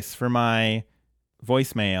Google Voice for my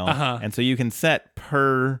voicemail. And so you can set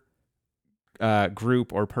per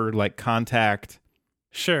group or per like contact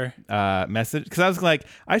message. Because I was like,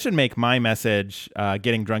 I should make my message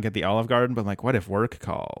getting drunk at the Olive Garden, but I'm like, what if work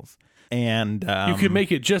calls? And you could make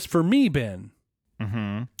it just for me, Ben.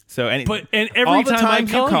 Mm-hmm. So every all the time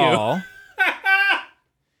you call you,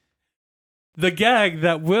 the gag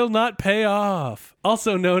that will not pay off,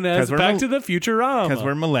 also known as Back to the Futurama. Because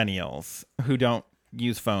we're millennials who don't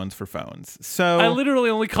use phones for phones. So I literally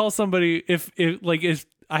only call somebody if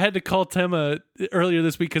I had to call Tema earlier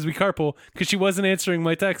this week because we carpool because she wasn't answering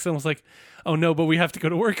my text, and I was like, oh no, but we have to go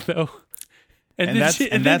to work though. And that's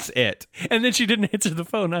it. And then she didn't answer the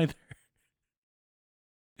phone either.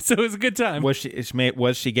 So it was a good time. Was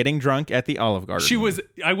she getting drunk at the Olive Garden? She was.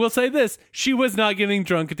 I will say this: she was not getting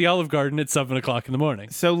drunk at the Olive Garden at 7:00 in the morning.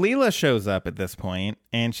 So Leela shows up at this point,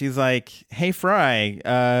 and she's like, "Hey, Fry,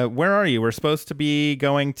 where are you? We're supposed to be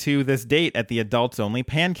going to this date at the adults-only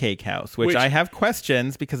Pancake House." Which I have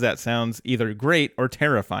questions because that sounds either great or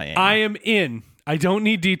terrifying. I am in. I don't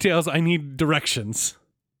need details. I need directions.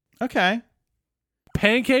 Okay.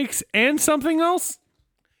 Pancakes and something else?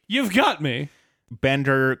 You've got me.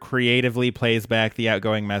 Bender creatively plays back the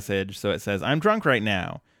outgoing message, so it says, "I'm drunk right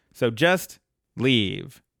now, so just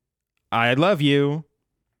leave. I love you."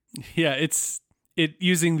 Yeah, it's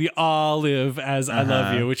using the olive as "I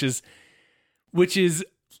love you," which is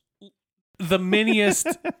the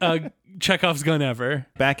miniest Chekhov's gun ever.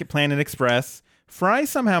 Back at Planet Express, Fry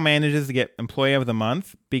somehow manages to get Employee of the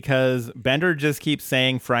Month because Bender just keeps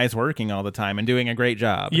saying Fry's working all the time and doing a great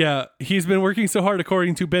job. Yeah, he's been working so hard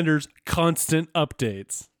according to Bender's constant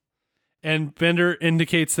updates. And Bender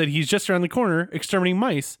indicates that he's just around the corner exterminating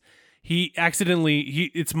mice. He accidentally,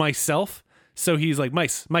 it's myself. So he's like,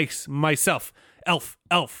 mice, myself, elf.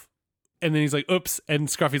 And then he's like, oops. And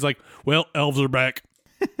Scruffy's like, well, elves are back.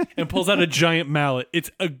 And pulls out a giant mallet.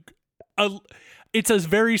 It's a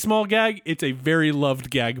very small gag. It's a very loved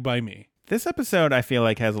gag by me. This episode, I feel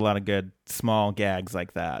like, has a lot of good small gags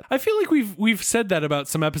like that. I feel like we've said that about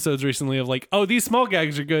some episodes recently of like, oh, these small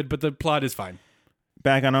gags are good, but the plot is fine.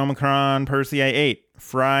 Back on Omicron Persei 8,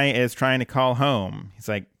 Fry is trying to call home. He's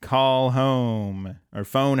like, call home or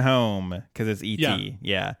phone home because it's ET.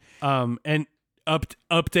 Yeah. And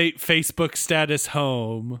update Facebook status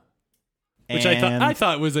home. Which I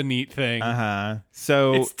thought was a neat thing.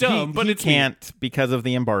 So it's dumb, but he it's can't neat. Because of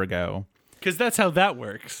the embargo. Because that's how that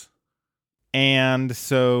works. And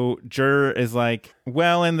so Jur is like,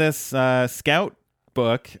 well, in this scout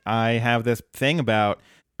book, I have this thing about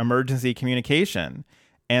emergency communication.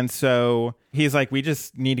 And so he's like, we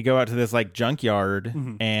just need to go out to this like junkyard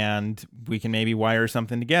and we can maybe wire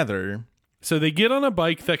something together. So they get on a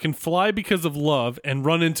bike that can fly because of love and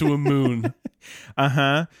run into a moon.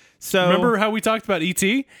 So remember how we talked about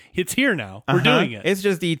E.T.? It's here now. We're doing it. It's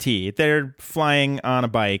just E.T. They're flying on a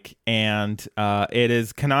bike, and it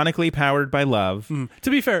is canonically powered by love. To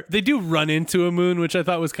be fair, they do run into a moon, which I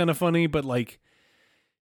thought was kind of funny, but like,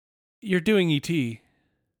 you're doing E.T.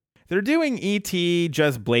 They're doing E.T.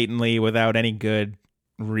 just blatantly without any good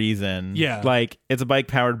reason. Yeah. Like, it's a bike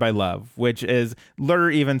powered by love, which is, Lur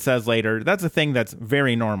even says later, that's a thing that's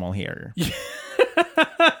very normal here.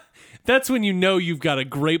 That's when you know you've got a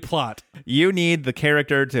great plot. You need the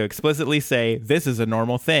character to explicitly say, this is a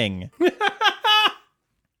normal thing.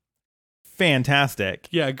 Fantastic.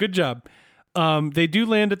 Yeah, good job. They do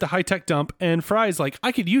land at the high-tech dump, and Fry's like,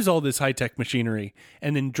 I could use all this high-tech machinery,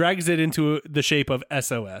 and then drags it into the shape of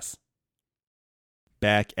SOS.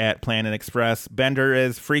 Back at Planet Express, Bender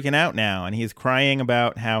is freaking out now, and he's crying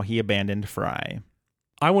about how he abandoned Fry.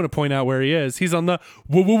 I want to point out where he is. He's on the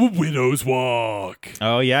Widow's Walk.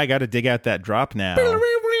 Oh, yeah, I got to dig out that drop now.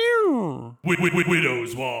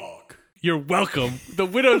 Widow's Walk. You're welcome. The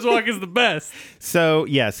Widow's Walk is the best. So,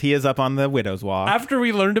 yes, he is up on the Widow's Walk. After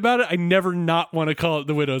we learned about it, I never not want to call it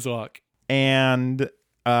the Widow's Walk. And,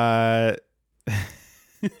 I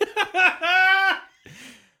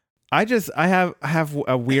have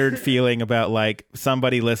a weird feeling about like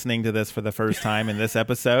somebody listening to this for the first time in this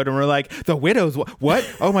episode, and we're like, the Widow's Walk, what?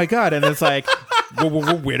 Oh my God. And it's like,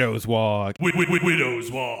 Widow's Walk.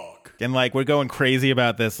 Widow's Walk. And like, we're going crazy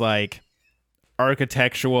about this like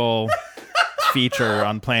architectural feature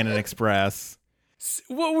on Planet Express.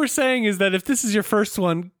 What we're saying is that if this is your first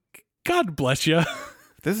one, God bless you.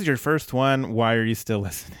 If this is your first one, why are you still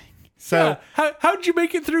listening? So how'd you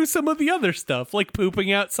make it through some of the other stuff, like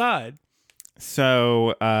pooping outside?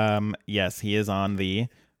 So, yes, he is on the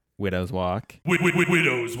Widow's Walk.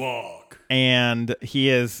 Widow's Walk. And he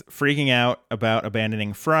is freaking out about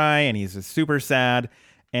abandoning Fry, and he's just super sad.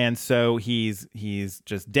 And so he's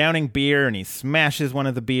just downing beer, and he smashes one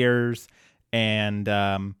of the beers,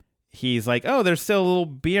 and he's like, oh, there's still a little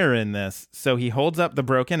beer in this. So he holds up the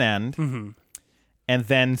broken end, and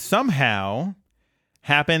then somehow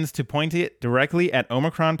happens to point it directly at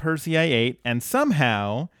Omicron Persei 8, and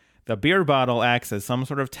somehow the beer bottle acts as some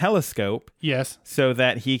sort of telescope. Yes. So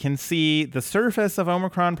that he can see the surface of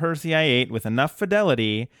Omicron Persei 8 with enough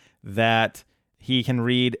fidelity that he can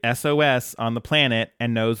read SOS on the planet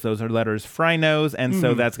and knows those are letters Fry knows, and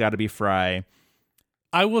so that's got to be Fry.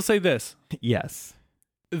 I will say this. Yes.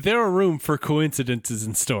 There are room for coincidences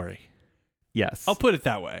in story. Yes. I'll put it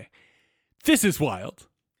that way. This is wild.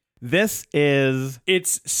 This is...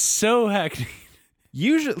 It's so hackneyed.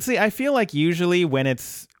 Usually, see, I feel like usually when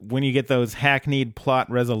you get those hackneyed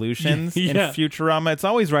plot resolutions in Futurama, it's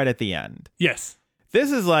always right at the end. Yes.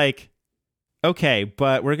 This is like, okay,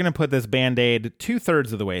 but we're going to put this Band-Aid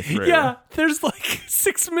 2/3 of the way through. Yeah, there's like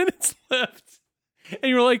 6 minutes left.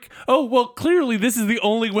 And you're like, oh, well, clearly this is the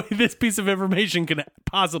only way this piece of information can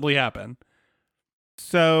possibly happen.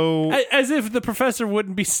 So... As if the professor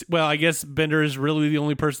wouldn't be... Well, I guess Bender is really the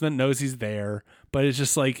only person that knows he's there. But it's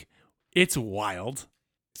just like, it's wild.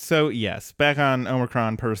 So, yes, back on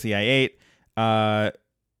Omicron Persei 8,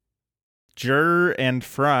 Jur and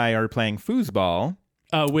Fry are playing foosball.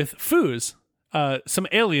 With foos. Some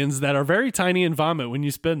aliens that are very tiny and vomit when you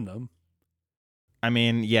spin them. I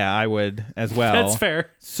mean, yeah, I would as well. That's fair.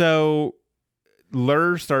 So...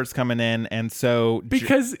 Lur starts coming in, and so...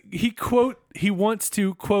 Because he wants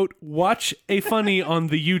to, quote, watch a funny on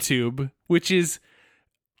the YouTube, which is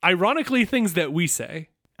ironically things that we say.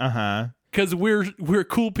 Uh-huh. Because we're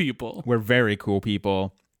cool people. We're very cool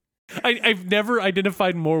people. I've never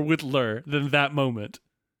identified more with Lur than that moment.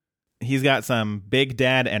 He's got some big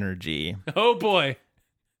dad energy. Oh, boy.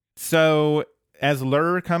 So, as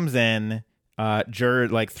Lur comes in, Jur,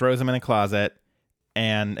 like, throws him in a closet,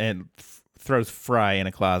 and throws Fry in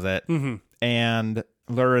a closet, and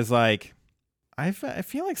Lur is like, I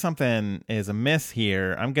feel like something is amiss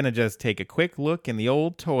here. I'm going to just take a quick look in the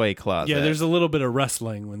old toy closet. Yeah, there's a little bit of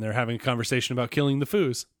wrestling when they're having a conversation about killing the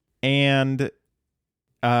foos. And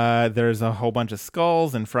there's a whole bunch of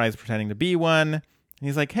skulls, and Fry's pretending to be one. And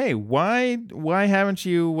he's like, hey, why haven't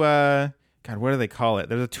you, God, what do they call it?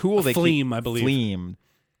 There's a tool they Fleam, I believe. Fleam.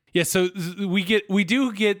 Yeah, so we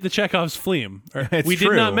do get the Chekhov's fleam. We true.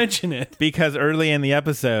 did not mention it. Because early in the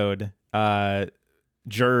episode,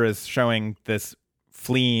 Jur is showing this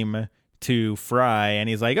fleam to Fry, and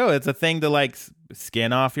he's like, oh, it's a thing to like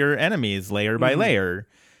skin off your enemies layer by layer.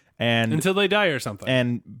 And until they die or something.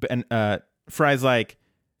 And Fry's like,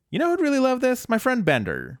 you know who'd really love this? My friend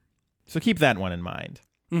Bender. So keep that one in mind.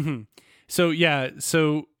 Mm-hmm. So, yeah,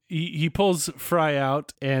 He pulls Fry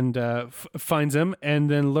out and finds him,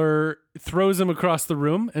 and then Lur throws him across the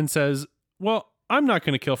room and says, well, I'm not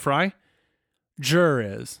going to kill Fry. Jur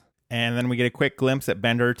is. And then we get a quick glimpse at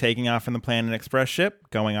Bender taking off in the Planet Express ship,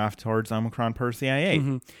 going off towards Omicron Persei 8.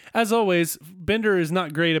 Mm-hmm. As always, Bender is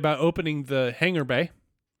not great about opening the hangar bay.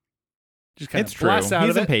 Just kind of blasts out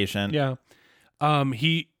He's of it. impatient. Yeah.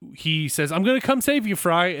 He says, "I'm going to come save you,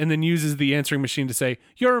 Fry," and then uses the answering machine to say,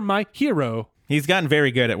 "You're my hero." He's gotten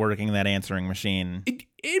very good at working that answering machine.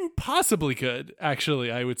 Impossibly good, actually,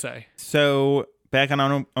 I would say. So back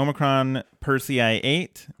on Omicron Persei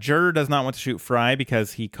 8, Jur does not want to shoot Fry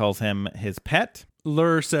because he calls him his pet.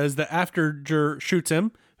 Lur says that after Jur shoots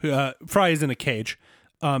him, Fry is in a cage.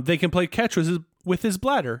 They can play catch with his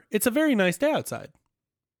bladder. It's a very nice day outside.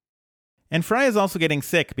 And Fry is also getting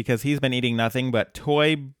sick because he's been eating nothing but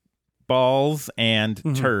toy balls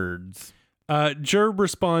and turds. Jur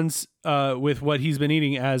responds with what he's been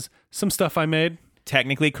eating as some stuff I made.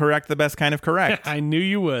 Technically correct, the best kind of correct. I knew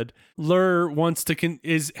you would. Lur wants to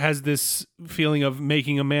has this feeling of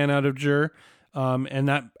making a man out of Jur, and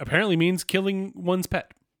that apparently means killing one's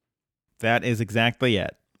pet. That is exactly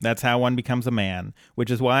it. That's how one becomes a man,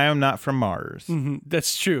 which is why I'm not from Mars. Mm-hmm.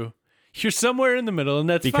 That's true. You're somewhere in the middle, and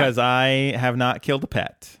that's because fine. I have not killed a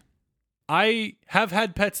pet. I have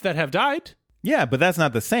had pets that have died. Yeah, but that's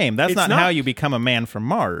not the same. That's not how you become a man from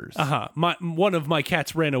Mars. One of my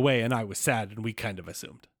cats ran away, and I was sad, and we kind of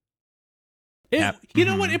assumed. You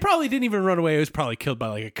know what? It probably didn't even run away. It was probably killed by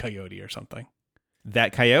like a coyote or something.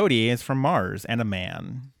 That coyote is from Mars and a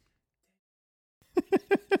man.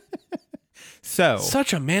 So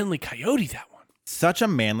such a manly coyote, that one. Such a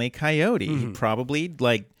manly coyote. He probably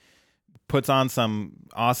like puts on some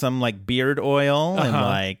awesome like beard oil and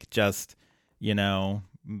like just,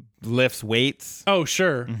 lifts weights. Oh,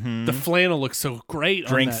 sure. Mm-hmm. The flannel looks so great.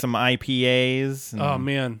 Drinks some IPAs. Oh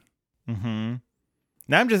man. Mm-hmm.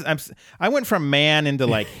 Now I went from man into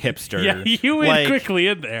like hipster. Yeah, you went quickly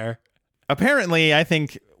in there. Apparently,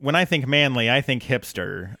 when I think manly, I think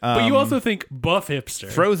hipster. But you also think buff hipster.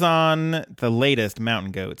 Throws on the latest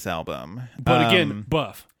Mountain Goats album. But again,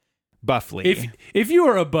 buff. Buffly. If you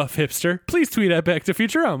are a buff hipster, please tweet at Back to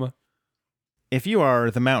Futurama. If you are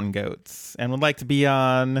the Mountain Goats and would like to be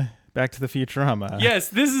on Back to the Futurama. Yes,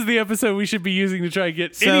 this is the episode we should be using to try and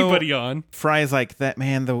get anybody on. Fry's like, that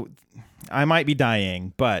man, I might be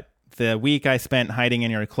dying, but the week I spent hiding in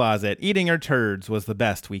your closet, eating your turds was the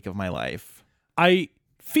best week of my life. I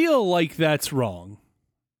feel like that's wrong.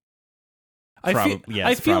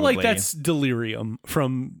 I feel like that's delirium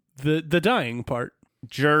from the dying part.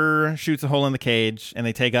 Jur shoots a hole in the cage, and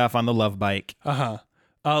they take off on the love bike.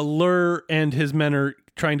 Lur and his men are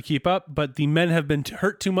trying to keep up, but the men have been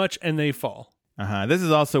hurt too much, and they fall. This is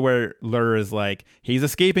also where Lur is like, he's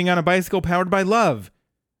escaping on a bicycle powered by love,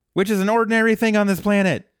 which is an ordinary thing on this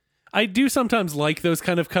planet. I do sometimes like those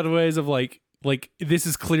kind of cutaways of like this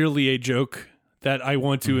is clearly a joke that I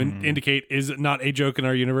want to indicate is not a joke in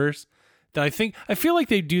our universe. That I feel like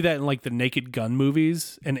they do that in like the Naked Gun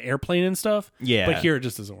movies and Airplane and stuff. Yeah. But here it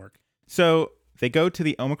just doesn't work. So they go to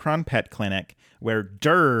the Omicron Pet Clinic where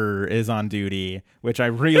Jur is on duty, which I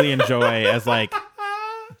really enjoy as like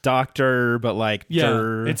doctor, but like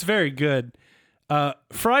Jur. It's very good.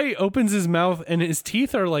 Fry opens his mouth and his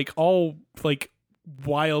teeth are like all like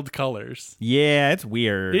wild colors. Yeah, it's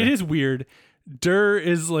weird. It is weird. Jur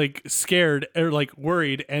is like scared or like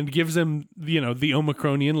worried and gives him, the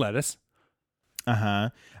Omicronian lettuce.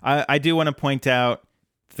 I do want to point out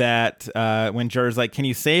that when Jur's like, can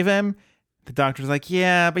you save him? The doctor's like,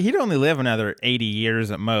 yeah, but he'd only live another 80 years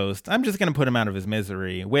at most. I'm just going to put him out of his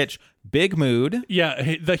misery, which, big mood.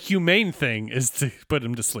 Yeah, the humane thing is to put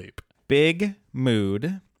him to sleep. Big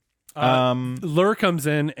mood. Lur comes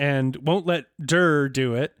in and won't let Jur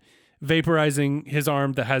do it, vaporizing his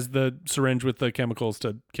arm that has the syringe with the chemicals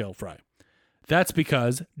to kill Fry. That's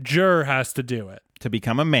because Jur has to do it. To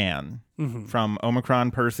become a man from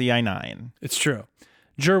Omicron Persei 9. It's true.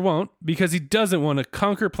 Jur won't because he doesn't want to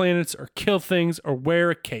conquer planets or kill things or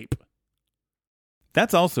wear a cape.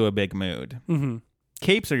 That's also a big mood. Mm-hmm.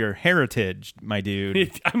 Capes are your heritage, my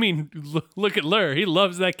dude. Look at Lur. He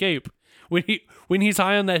loves that cape. When he's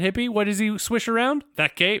high on that hippie, what does he swish around?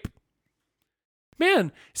 That cape.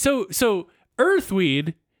 Man, so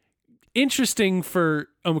Earthweed, interesting for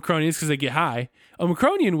Omicronians because they get high.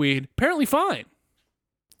 Omicronian weed, apparently fine.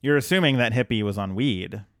 You're assuming that hippie was on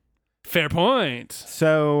weed. Fair point.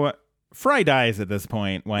 So Fry dies at this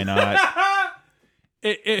point. Why not?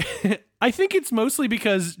 I think it's mostly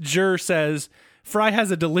because Jur says Fry has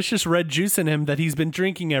a delicious red juice in him that he's been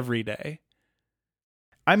drinking every day.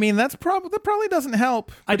 I mean, that probably doesn't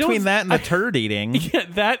help between that and the turd eating. Yeah,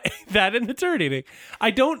 that and the turd eating. I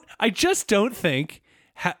just don't think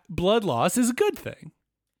blood loss is a good thing.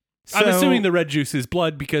 So, I'm assuming the red juice is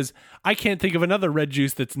blood because I can't think of another red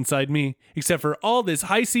juice that's inside me except for all this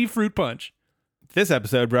high C fruit punch. This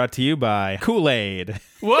episode brought to you by Kool-Aid.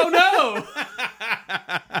 Whoa, no!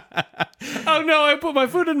 Oh no, I put my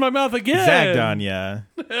foot in my mouth again. Zagdonya.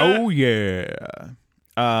 Oh yeah.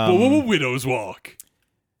 Widow's Walk.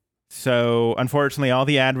 So, unfortunately, all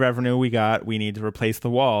the ad revenue we got, we need to replace the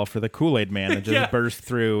wall for the Kool-Aid man that just Yeah. burst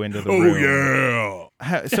through into the Oh room.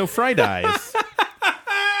 yeah. So Fry dies.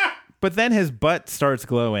 But then his butt starts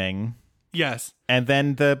glowing, Yes. and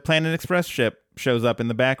then the Planet Express ship shows up in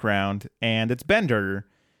the background, and it's Bender.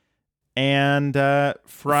 And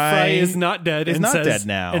Fry is not dead. is and not says, dead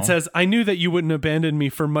now. And says, "I knew that you wouldn't abandon me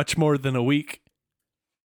for much more than a week,"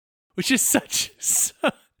 which is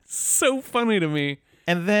so funny to me.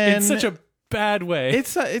 And then In such a bad way. it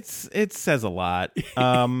says a lot.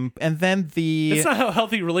 And then the It's not how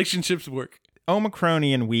healthy relationships work.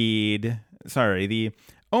 Omicronian the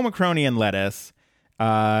Omicronian lettuce,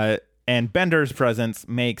 and Bender's presence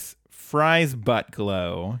makes Fry's butt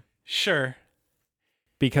glow Sure.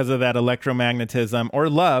 because of that electromagnetism or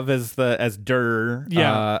love, as Durr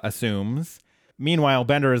assumes. Meanwhile,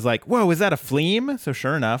 Bender is like, "Whoa, is that a flame?" So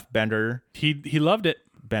sure enough, Bender He loved it.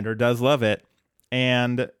 does love it.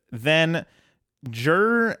 And then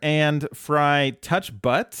Jur and Fry touch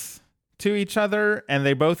butts to each other, and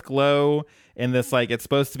they both glow in this, like, it's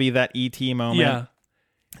supposed to be that E.T. moment. Yeah.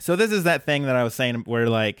 So this is that thing that I was saying where,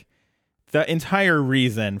 like, the entire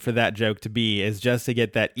reason for that joke to be is just to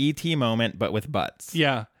get that E.T. moment, but with butts.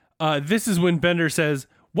 Yeah. This is when Bender says,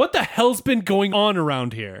 "What the hell's been going on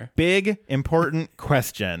around here?" Big, important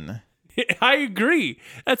question. I agree.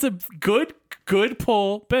 That's a good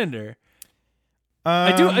pull, Bender.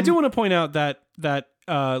 I do want to point out that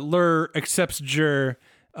Lur accepts Jur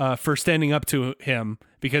for standing up to him,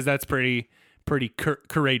 because that's pretty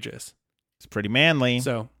courageous. It's pretty manly.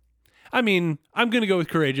 So, I mean, I'm going to go with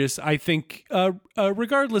courageous. I think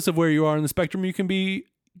regardless of where you are on the spectrum, you can be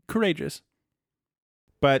courageous.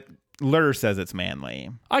 But Lur says it's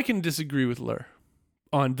manly. I can disagree with Lur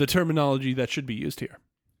on the terminology that should be used here.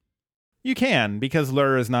 You can, because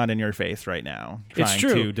Lur is not in your face right now, It's trying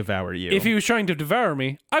true. to devour you. If he was trying to devour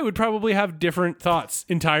me, I would probably have different thoughts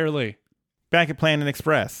entirely. Back at Planet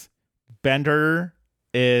Express, Bender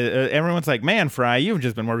everyone's like, "Man, Fry, you've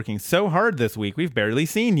just been working so hard this week. We've barely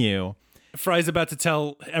seen you." Fry's about to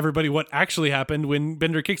tell everybody what actually happened when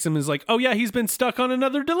Bender kicks him and is like, "Oh yeah, he's been stuck on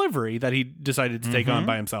another delivery that he decided to take on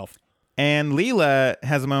by himself." And Leela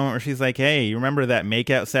has a moment where she's like, "Hey, you remember that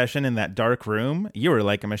makeout session in that dark room? You were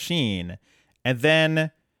like a machine." And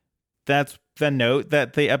then that's the note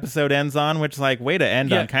that the episode ends on, which is like, way to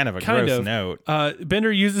end on kind of a gross note.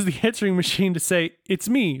 Bender uses the answering machine to say, "It's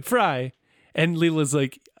me, Fry." And Leela's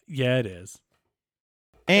like, "Yeah, it is."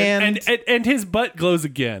 And his butt glows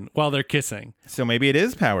again while they're kissing. So maybe it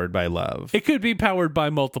is powered by love. It could be powered by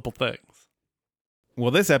multiple things.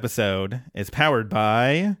 Well, this episode is powered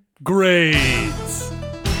by Grades.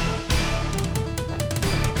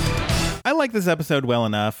 I like this episode well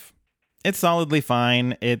enough. It's solidly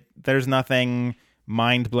fine. There's nothing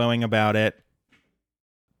mind-blowing about it.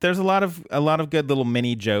 There's a lot of good little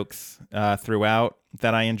mini jokes throughout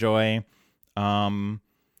that I enjoy.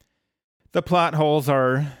 The plot holes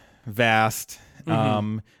are vast,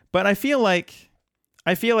 but I feel like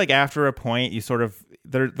after a point, you sort of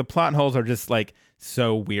the plot holes are just like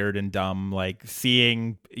so weird and dumb, like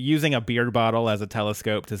using a beer bottle as a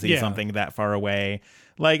telescope to see something that far away.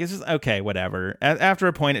 Like, it's just okay, whatever. After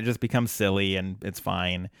a point, it just becomes silly and it's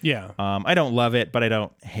fine. Yeah. I don't love it, but I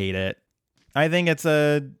don't hate it. I think it's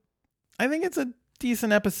a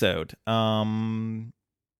decent episode.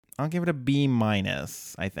 I'll give it a B-.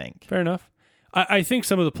 I think. Fair enough. I think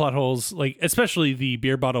some of the plot holes, like especially the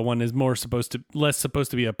beer bottle one, is less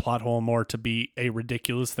supposed to be a plot hole, more to be a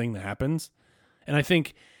ridiculous thing that happens. And I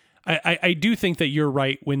think I do think that you're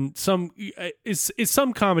right when some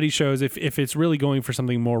comedy shows, if it's really going for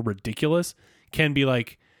something more ridiculous, can be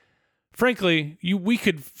like, frankly, we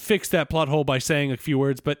could fix that plot hole by saying a few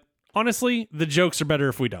words, but honestly, the jokes are better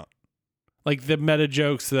if we don't. Like the meta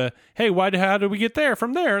jokes, hey, how did we get there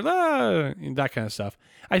from there? That kind of stuff.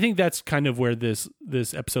 I think that's kind of where this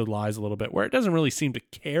episode lies a little bit, where it doesn't really seem to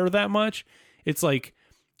care that much. It's like,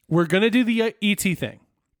 we're going to do the E.T. thing,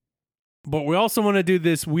 but we also want to do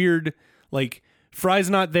this weird, like, Fry's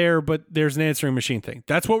not there, but there's an answering machine thing.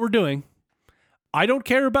 That's what we're doing. I don't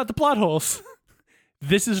care about the plot holes.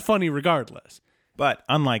 This is funny regardless. But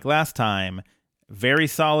unlike last time, very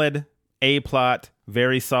solid A plot,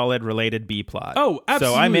 very solid related B plot. Oh,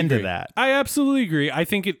 absolutely. So I'm into agree. that. I absolutely agree. I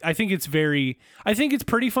think it's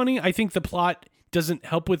pretty funny. I think the plot doesn't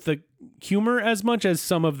help with the humor as much as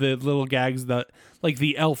some of the little gags, that like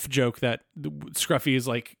the elf joke that Scruffy is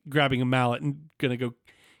like grabbing a mallet and gonna go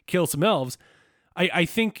kill some elves. I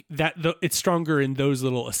think that it's stronger in those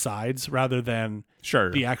little asides rather than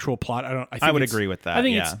the actual plot. I would agree with that. I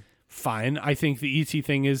think it's fine. I think the E.T.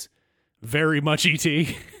 thing is very much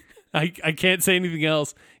E.T. I can't say anything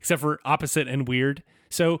else except for opposite and weird.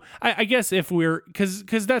 So I guess if we're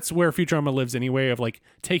because that's where Futurama lives anyway, of like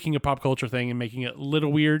taking a pop culture thing and making it a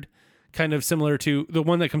little weird, kind of similar to the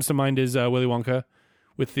one that comes to mind is Willy Wonka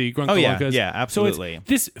with the Grunkalunkas. Yeah, absolutely. So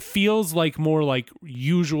this feels like more like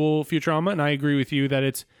usual Futurama, and I agree with you that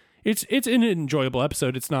it's an enjoyable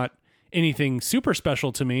episode. It's not anything super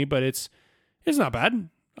special to me, but it's not bad.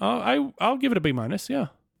 I'll give it a B-. Yeah.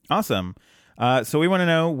 Awesome. So we want to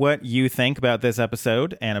know what you think about this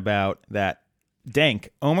episode and about that dank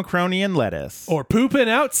Omicronian lettuce. Or pooping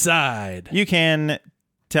outside. You can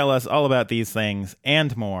tell us all about these things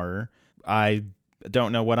and more. I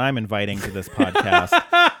don't know what I'm inviting to this podcast.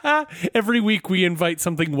 Every week we invite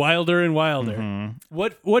something wilder and wilder. Mm-hmm.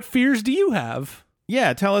 What fears do you have?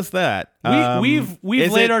 Yeah, tell us that. We've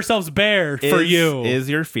laid ourselves bare for you. Is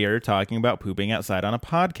your fear talking about pooping outside on a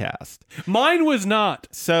podcast? Mine was not.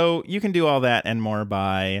 So you can do all that and more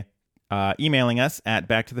by emailing us at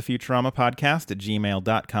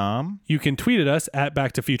backtothefuturamapodcast@gmail.com. You can tweet at us at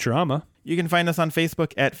backtofuturama. You can find us on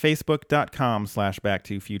Facebook at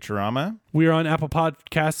facebook.com/backtofuturama. We're on Apple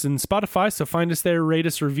Podcasts and Spotify, so find us there, rate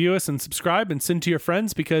us, review us, and subscribe, and send to your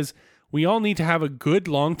friends, because we all need to have a good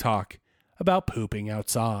long talk about pooping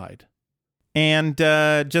outside. And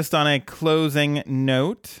just on a closing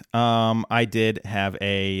note, I did have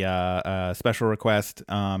a special request.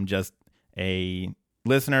 Just a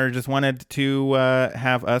listener just wanted to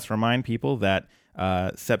have us remind people that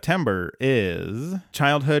September is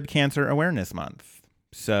Childhood Cancer Awareness Month.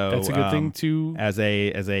 So that's a good thing to as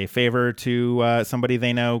a favor to somebody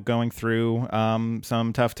they know going through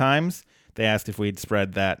some tough times. They asked if we'd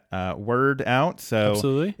spread that word out. So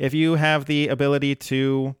absolutely. If you have the ability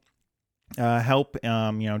to help,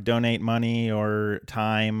 donate money or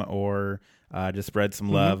time or just spread some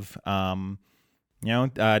love,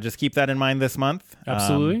 just keep that in mind this month.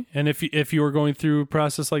 Absolutely. And if you are going through a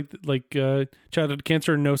process like childhood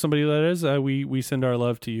cancer and know somebody that is, we send our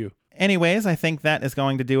love to you. Anyways, I think that is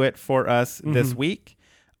going to do it for us this week.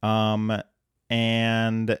 And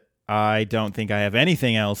I don't think I have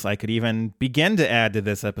anything else I could even begin to add to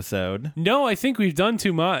this episode. No, I think we've done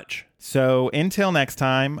too much. So until next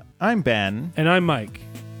time, I'm Ben. And I'm Mike.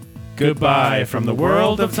 Goodbye from the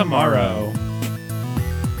world of tomorrow.